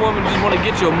most of these women just want to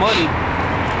get your money.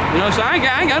 You know, so I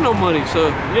ain't got no money, so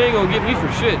you ain't gonna get me for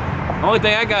shit. The only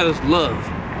thing I got is love.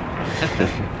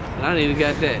 And I ain't even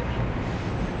got that.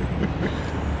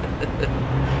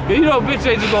 You know, bitch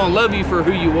ain't just gonna love you for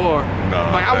who you are. No,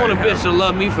 like, I want a bitch to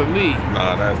love me for me.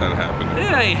 Nah, that's not happening.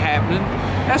 It ain't happening.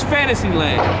 That's fantasy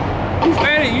land.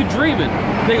 You dreaming.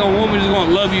 Think a woman is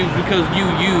gonna love you because you.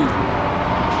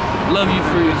 Love you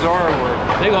for your Zara work.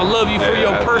 They gonna love you for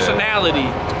your personality.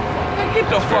 Man,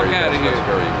 get the fuck out of here. That's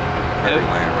very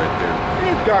land right there.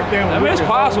 Goddamn. I mean, it's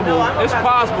possible. It's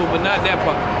possible, but not that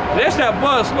possible. That's that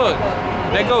bus, look.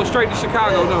 That goes straight to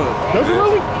Chicago, don't it? Does it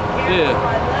really? Yeah.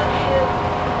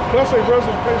 Plus a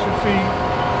reservation fee.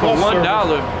 For plus $1.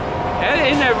 service.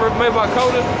 Ain't that made by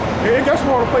Coda? Yeah, it got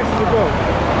some other places to go.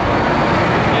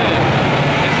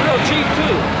 Yeah. It's real cheap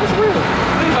too. It's real.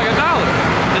 It's like $1.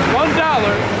 It's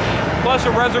 $1 plus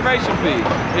a reservation fee.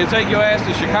 It'll take your ass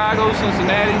to Chicago,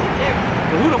 Cincinnati.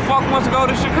 But who the fuck wants to go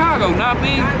to Chicago? Not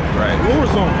me. Right. War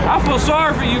zone. I feel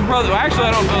sorry for you, brother. Actually,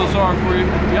 I don't feel sorry for you.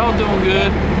 Y'all doing good.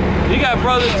 You got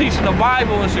brothers teaching the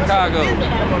Bible in Chicago.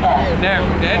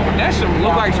 That should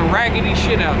look like some raggedy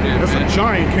shit out there, That's man. a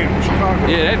giant camp in Chicago.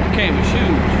 Yeah, that camp is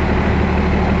huge.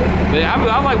 But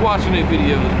I like watching their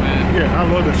videos, man. Yeah, I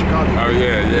love that Chicago. Oh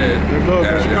yeah. They love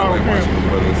that I Chicago like camp. watching the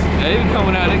brothers. They be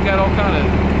coming out, they got all kind of,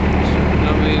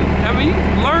 I mean, you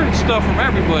can learn stuff from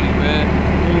everybody, man.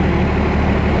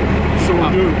 So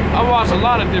do. I watch a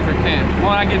lot of different camps.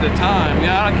 When I get the time,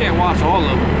 I can't watch all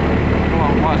of them. I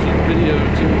want to watch a video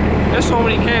or two. There's so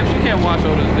many camps, you can't watch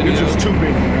all those videos. It's just too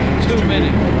many, man. It's Too many.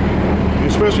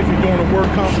 Especially if you're doing the work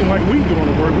constantly like we doing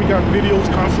the work. We got videos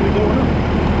constantly going up.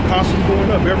 Constantly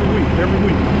going up every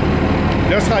week.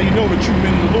 That's how you know the true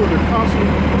men of the Lord. They're constantly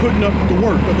putting up the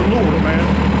work of the Lord, man.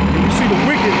 And you see the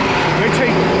wicked, they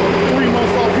take 3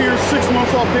 months off here, 6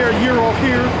 months off there, a year off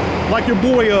here. Like your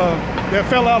boy that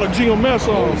fell out of GMS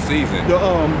season.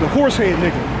 The horsehead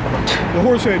nigga. The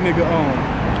horsehead nigga,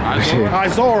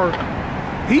 Izar.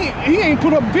 He ain't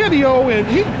put up video and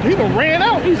he done ran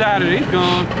out. He's out of it, he's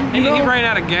gone. He ran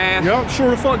out of gas. Yup,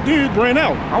 sure the fuck did, ran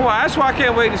out. That's why I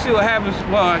can't wait to see what happens.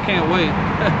 Well, I can't wait.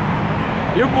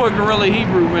 Your boy Gorilla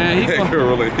Hebrew, man.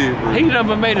 Gorilla Hebrew. He done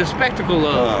been made a spectacle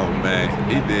of. Oh man,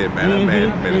 he did, man. That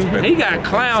man made a spectacle. He got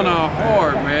clowned on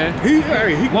hard, man.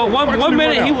 One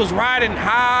minute he was riding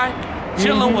high,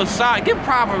 chilling with side. Get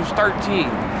Proverbs 13.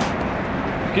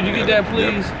 Could you get that,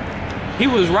 please? Yep. He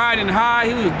was riding high.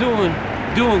 He was doing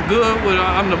good with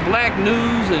on the black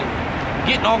news and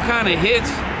getting all kind of hits.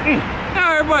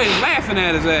 Now everybody's laughing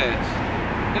at his ass.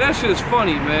 And that shit's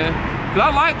funny, man. Cause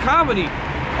I like comedy.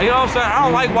 You know what I'm saying? I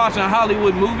don't like watching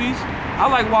Hollywood movies. I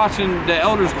like watching the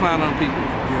elders clown on people.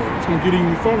 Yeah, it's gonna get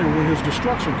even funnier when his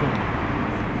destruction comes.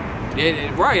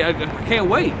 Yeah, right. I can't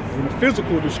wait. When the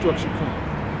physical destruction comes.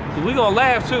 We gonna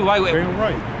laugh too. Like, Damn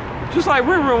right. just like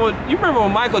you remember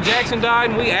when Michael Jackson died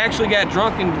and we actually got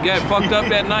drunk and got fucked up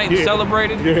that night and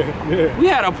celebrated? Yeah. We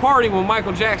had a party when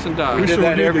Michael Jackson died. We did sure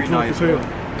that did every get drunk night, as hell.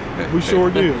 We sure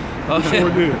did. We sure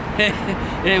did.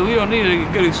 Yeah, we don't need a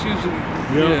good excuse.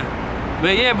 Yeah.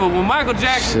 But when Michael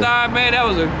Jackson died, man, that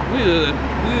was a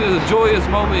joyous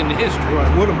moment in history.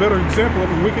 Right. What a better example of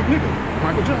a wicked nigga,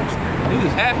 Michael Jackson. He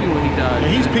was happy when he died.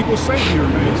 And he's people's savior,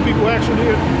 man. These people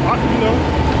actually,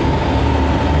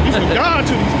 he's a god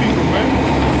to these people, man.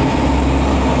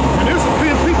 And there's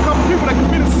a couple people that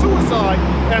committed suicide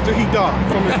after he died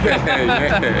from his death.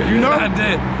 You know? I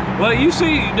did. Well, you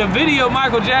see the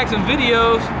Michael Jackson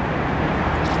videos,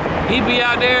 he'd be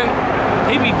out there,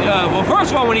 well,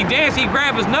 first of all, when he danced, he'd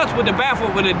grab his nuts with the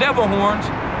devil horns.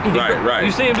 Right.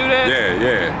 You see him do that?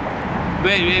 Yeah.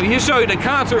 But he'll show you the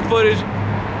concert footage.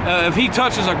 If he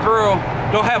touches a girl,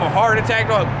 they'll have a heart attack.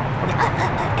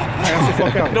 Pass the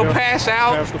fuck out. They'll pass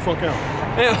out. Pass the fuck out.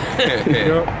 Yeah.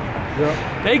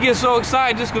 They get so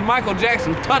excited just because Michael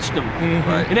Jackson touched them.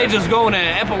 Right. And they just go in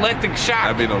an epileptic shock.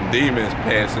 I mean, them demons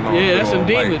passing on. Yeah, that's some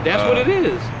demons. Like, That's what it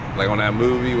is. Like on that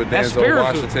movie with That's Denzel spiritual.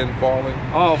 Washington falling.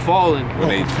 Oh, falling. When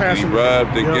they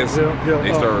rubbed against him,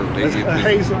 they started.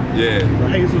 Hazel. Yeah. Or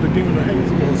Hazel, the demon of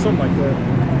Hazel, or something like that.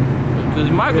 Because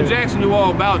Michael Jackson knew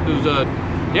all about those.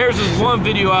 There's this one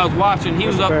video I was watching. He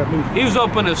was up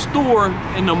in a store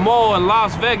in the mall in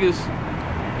Las Vegas,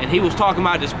 and he was talking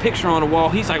about this picture on the wall.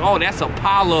 He's like, "Oh, that's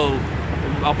Apollo's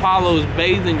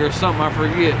bathing or something. I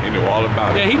forget." He knew all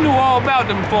about it. Yeah, he knew all about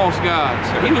them false gods.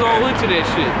 He was all into that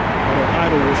shit.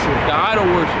 Idol worship. The idol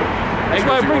worship. Hey,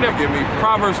 go ahead, bring that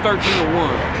Proverbs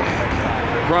 13:1.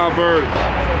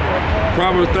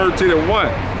 Proverbs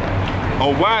 13:1. A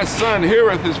wise son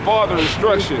heareth his father's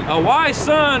instruction. A wise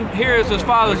son hears his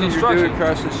father's instruction.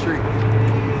 Across the street.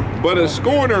 But a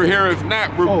scorner heareth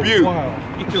not rebuke. Oh, wow.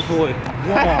 Get your boy.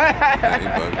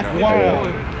 Wow.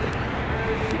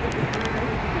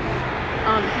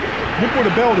 Look where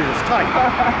the belt is, tight.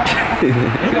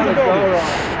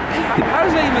 How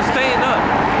is that even staying up?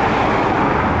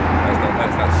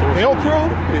 That's not sorcery. Velcro?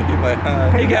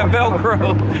 He got Velcro.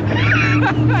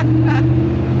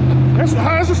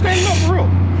 How is it staying up for real?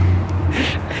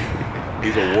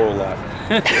 He's a warlock.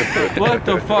 What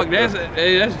the fuck? That's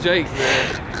Jake, man.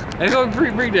 Let's go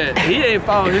read that. He ain't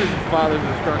following his father's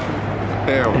instructions.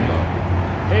 Hell no.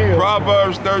 Hell.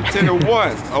 Proverbs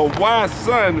 13:1. A wise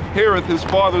son heareth his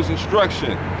father's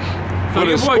instruction. But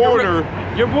a scorner.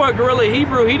 Your boy Gorilla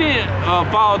Hebrew, he didn't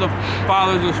follow the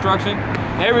father's instruction.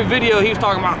 Every video he was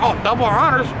talking about, oh, double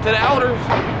honors to the elders,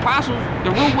 apostles,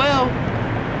 the rule well.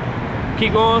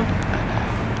 Keep going.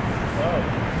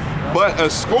 But a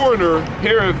scorner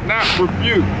heareth not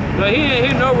rebuke. No, he ain't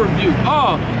hear no rebuke.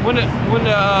 Oh, when the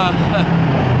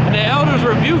elders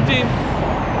rebuked him,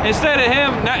 instead of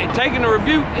him not taking the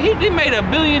rebuke, he made a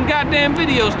billion goddamn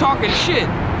videos talking shit.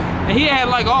 And he had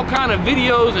like all kind of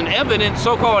videos and evidence,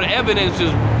 so-called evidence,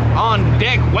 just on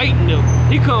deck waiting to.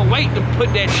 He couldn't wait to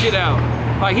put that shit out.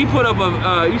 Like he put up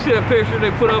you see that picture?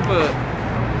 They put up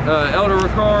Elder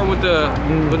Ricard with the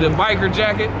biker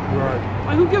jacket. Right.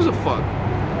 Like who gives a fuck?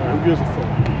 Who gives a fuck?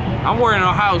 I'm wearing an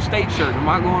Ohio State shirt. Am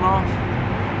I going off?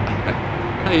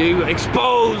 Hey, you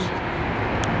exposed.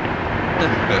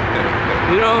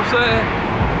 You know what I'm saying?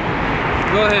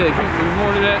 Go ahead. Keep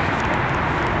more to that.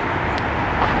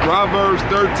 Proverbs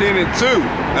 13:2.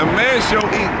 A man shall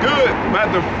eat good by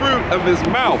the fruit of his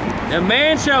mouth. A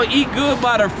man shall eat good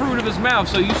by the fruit of his mouth.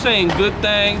 So you saying good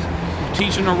things,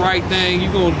 teaching the right thing,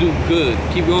 you're gonna do good.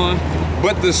 Keep going.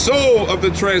 But the soul of the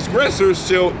transgressors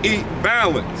shall eat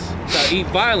violence. Shall eat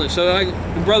violence. So like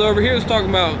the brother over here is talking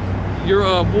about your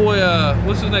boy,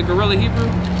 what's his name, Gorilla Hebrew?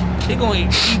 He gonna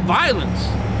eat violence.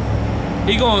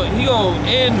 He gonna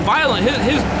end violent.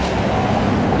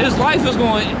 His life is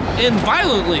going to end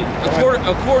violently,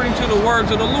 according to the words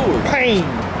of the Lord. Pain.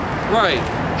 Right.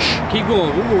 Keep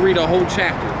going. We will read a whole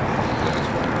chapter.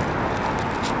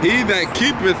 He that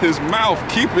keepeth his mouth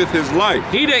keepeth his life.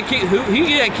 He that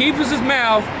keepeth his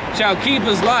mouth shall keep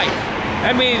his life.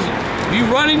 That means you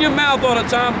running your mouth all the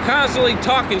time, constantly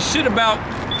talking shit about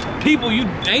people you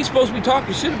ain't supposed to be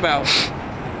talking shit about.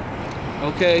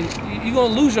 Okay, you're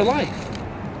gonna lose your life.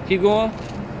 Keep going.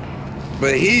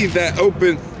 But he that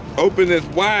openeth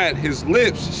wide his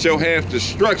lips shall have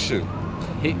destruction.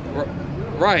 He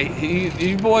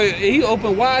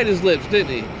opened wide his lips,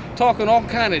 didn't he? Talking all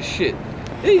kind of shit.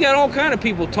 Then you got all kind of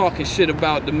people talking shit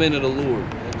about the men of the Lord.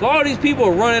 So all these people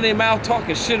are running their mouth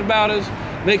talking shit about us,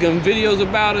 making videos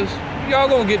about us. Y'all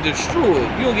gonna get destroyed.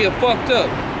 You gonna get fucked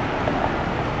up.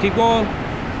 Keep going.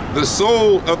 The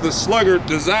soul of the sluggard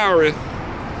desireth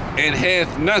and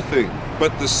hath nothing.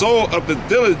 but the soul of the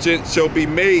diligent shall be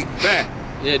made fat.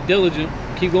 Yeah, diligent.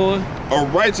 Keep going. A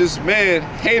righteous man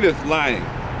hateth lying,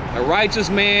 A righteous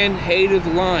man hateth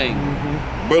lying.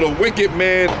 but a wicked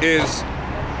man is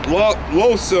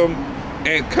loathsome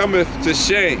and cometh to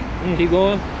shame. Keep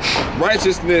going.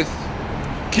 Righteousness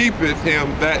keepeth him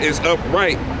that is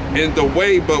upright in the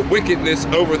way, but wickedness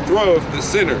overthroweth the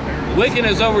sinner.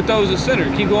 Wickedness overthrows the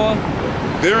sinner. Keep going.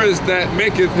 There is that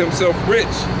maketh himself rich,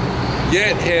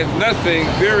 yet hath nothing.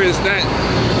 There is that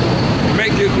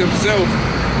maketh himself.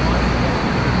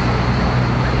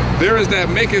 There is that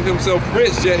maketh himself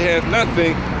rich, yet hath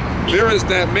nothing. There is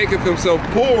that maketh himself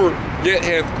poor, yet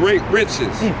hath great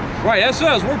riches. Right, that's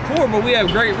us. We're poor, but we have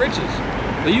great riches.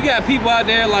 But you got people out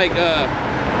there like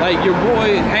your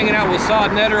boy hanging out with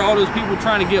Sod Netter, all those people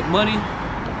trying to get money,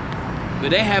 but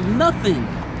they have nothing.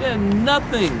 They have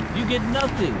nothing. You get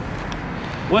nothing.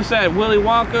 What's that, Willy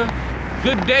Wonka?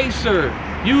 Good day, sir.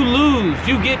 You lose.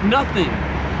 You get nothing.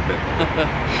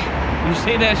 You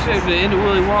seen that shit at the end of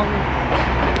Willy Wonka?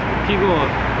 Keep going.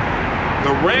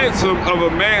 The ransom of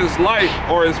a man's life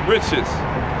are his riches,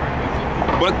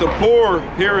 but the poor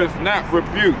heareth not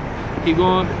rebuke. Keep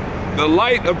going. The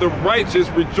light of the righteous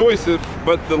rejoiceth,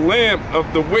 but the lamp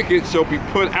of the wicked shall be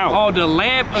put out. Oh, the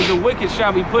lamp of the wicked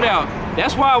shall be put out.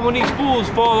 That's why when these fools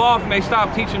fall off and they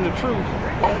stop teaching the truth,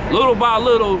 little by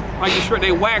little, like the shred,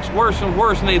 they wax worse and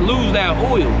worse, and they lose that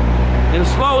oil. And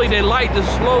slowly, their light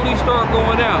just slowly start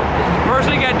going out. First,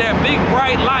 they got that big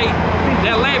bright light,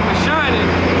 that lamp is shining,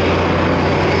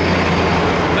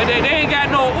 but they ain't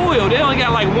got no oil. They only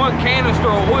got like one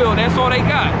canister of oil, and that's all they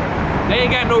got. They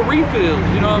ain't got no refills,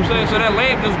 you know what I'm saying? So that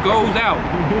lamp just goes out.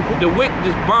 The wick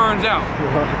just burns out.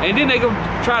 And then they gonna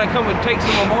try to come and take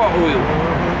some of our oil.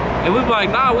 And we be like,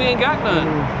 nah, we ain't got none.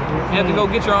 You have to go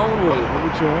get your own oil.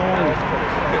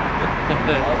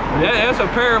 That's a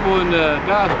parable in the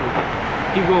gospel.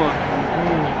 Keep going.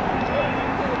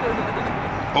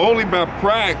 Only by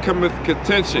pride cometh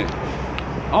contention.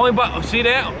 Only by, see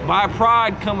that? By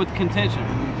pride cometh contention,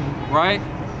 right?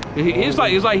 It's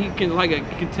like he can, like a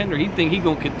contender. He think he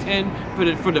gonna contend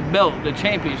for the belt, the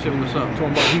championship or something.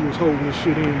 Talking about he was holding this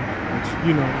shit in,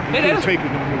 you know, he couldn't take it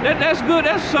no more. That's good.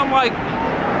 That's something like,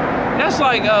 that's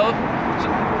like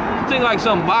thing like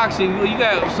some boxing. You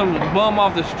got some bum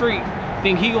off the street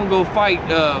think he gonna go fight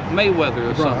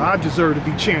Mayweather or something. I deserve to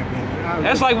be champion.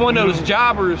 That's like one of those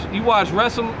jobbers. You watch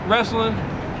wrestling.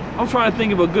 I'm trying to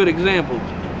think of a good example.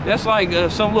 That's like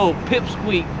some little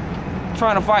pipsqueak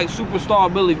trying to fight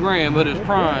superstar Billy Graham at his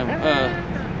prime.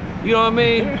 You know what I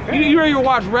mean? You ever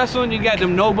watch wrestling? You got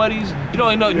them nobodies. You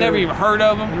don't know, never even heard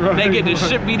of them. Right, they get the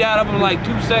shit beat out of them in like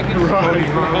 2 seconds. Right.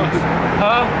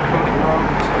 Huh?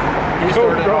 He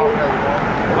started off as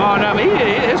Oh no, I mean,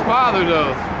 his father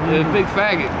though, is a big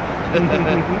faggot.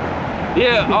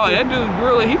 Yeah. Oh, that dude,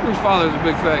 Gorilla Hebrews' father is a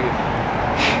big faggot.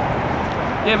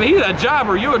 Yeah, but he's a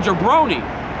jobber. You're a jabroni.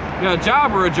 You're a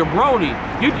jobber, a jabroni.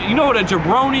 You know what a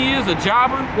jabroni is? A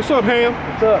jobber? What's up, Ham?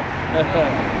 What's up?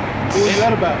 What was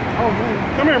that about? Oh, man.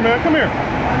 Come here, man. Come here.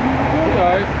 All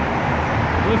right.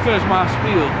 Let me finish my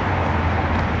spiel.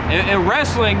 In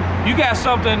wrestling, you got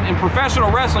something, in professional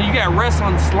wrestling, you got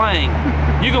wrestling slang.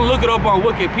 You can look it up on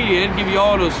Wikipedia, it'll give you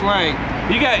all those slang.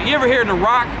 You ever hear The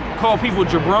Rock call people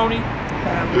jabroni?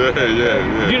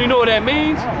 Yeah. You know what that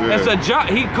means? Yeah. It's a job.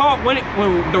 He called when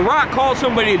The Rock called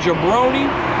somebody a jabroni.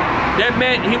 That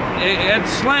meant it's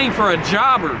slang for a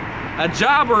jobber. A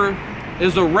jobber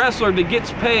is a wrestler that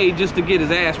gets paid just to get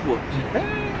his ass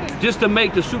whooped, just to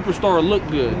make the superstar look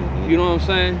good. You know what I'm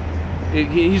saying?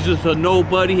 He's just a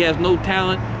nobody. He has no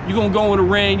talent. You're gonna go in the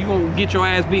ring. You're gonna get your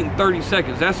ass beat in 30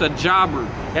 seconds. That's a jobber.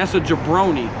 That's a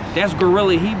jabroni. That's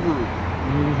Gorilla Hebrew.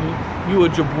 You a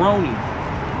jabroni.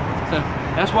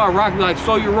 That's why Rock be like,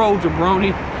 so you roll,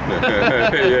 jabroni.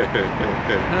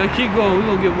 Keep going. We're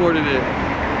gonna get more to that.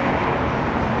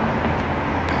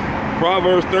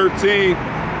 Proverbs 13.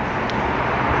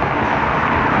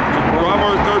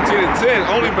 Proverbs 13 and 10.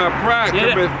 Only by pride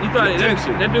cometh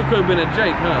contention. That dude could have been a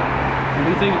Jake, huh?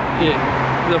 You think? Yeah.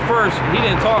 The first, he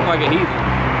didn't talk like a heathen.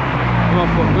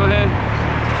 Go ahead.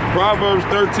 Proverbs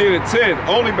 13 and 10.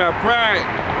 Only by pride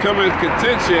cometh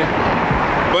contention,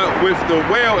 but with the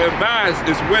well advised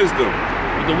is wisdom.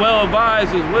 With the well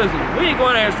advised is wisdom. We ain't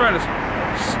going out here trying to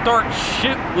start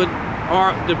shit with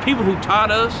the people who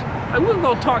taught us. Like, we're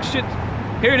gonna talk shit.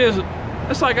 Here it is.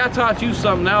 It's like I taught you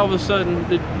something. Now all of a sudden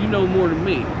that you know more than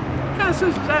me. What kind of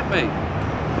sense does that make?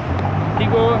 Keep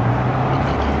going.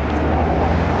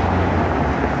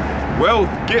 Wealth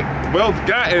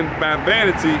gotten by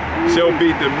vanity shall be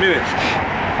diminished.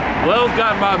 Wealth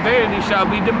gotten by vanity shall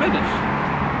be diminished.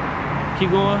 Keep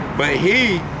going. But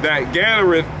he that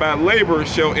gathereth by labor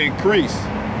shall increase.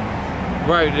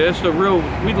 Right, that's the real,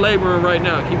 we laboring right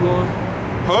now. Keep going.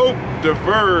 Hope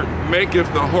deferred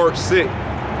maketh the heart sick.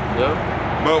 Yep.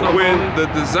 But So, when homie, the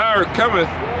desire cometh,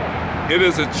 it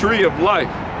is a tree of life.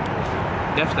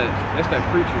 that's that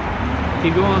preacher.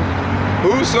 Keep going.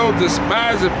 Whoso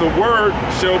despiseth the word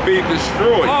shall be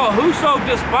destroyed. Oh, whoso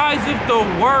despiseth the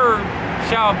word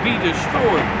shall be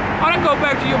destroyed. Oh, that go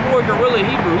back to your boy Gorilla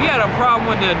Hebrew. He had a problem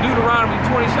with the Deuteronomy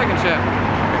 22nd chapter.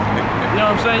 You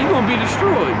know what I'm saying? You're gonna be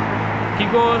destroyed.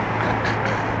 Keep going.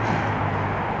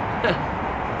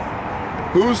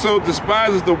 Whoso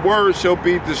despises the word shall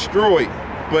be destroyed,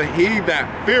 but he that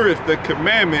feareth the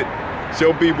commandment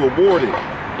shall be rewarded.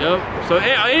 Yep. So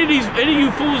any of you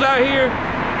fools out here,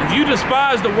 if you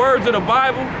despise the words of the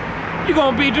Bible, you're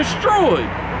gonna be destroyed.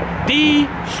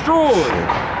 Destroyed.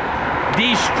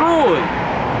 Destroyed.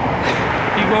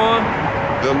 Keep going.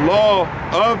 The law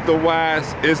of the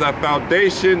wise is a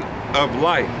foundation of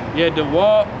life. Yeah,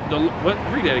 what?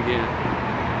 Read that again.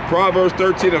 Proverbs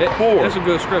 13 and 4. That's a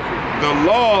good scripture. The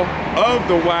law of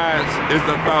the wise is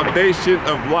the foundation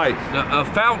of life. A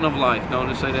fountain of life. Don't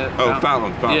it say that? Oh,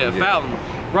 fountain. Yeah, fountain.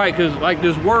 Right, because like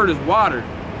this word is water.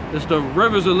 It's the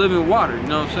rivers of living water. You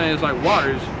know what I'm saying? It's like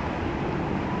water.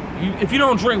 If you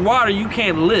don't drink water, you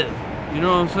can't live. You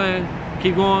know what I'm saying?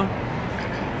 Keep going.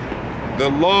 The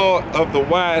law of the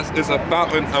wise is a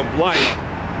fountain of life,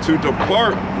 to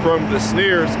depart from the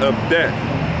snares of death.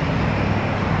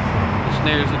 The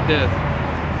snares of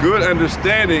death. Good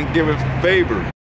understanding giveth favor.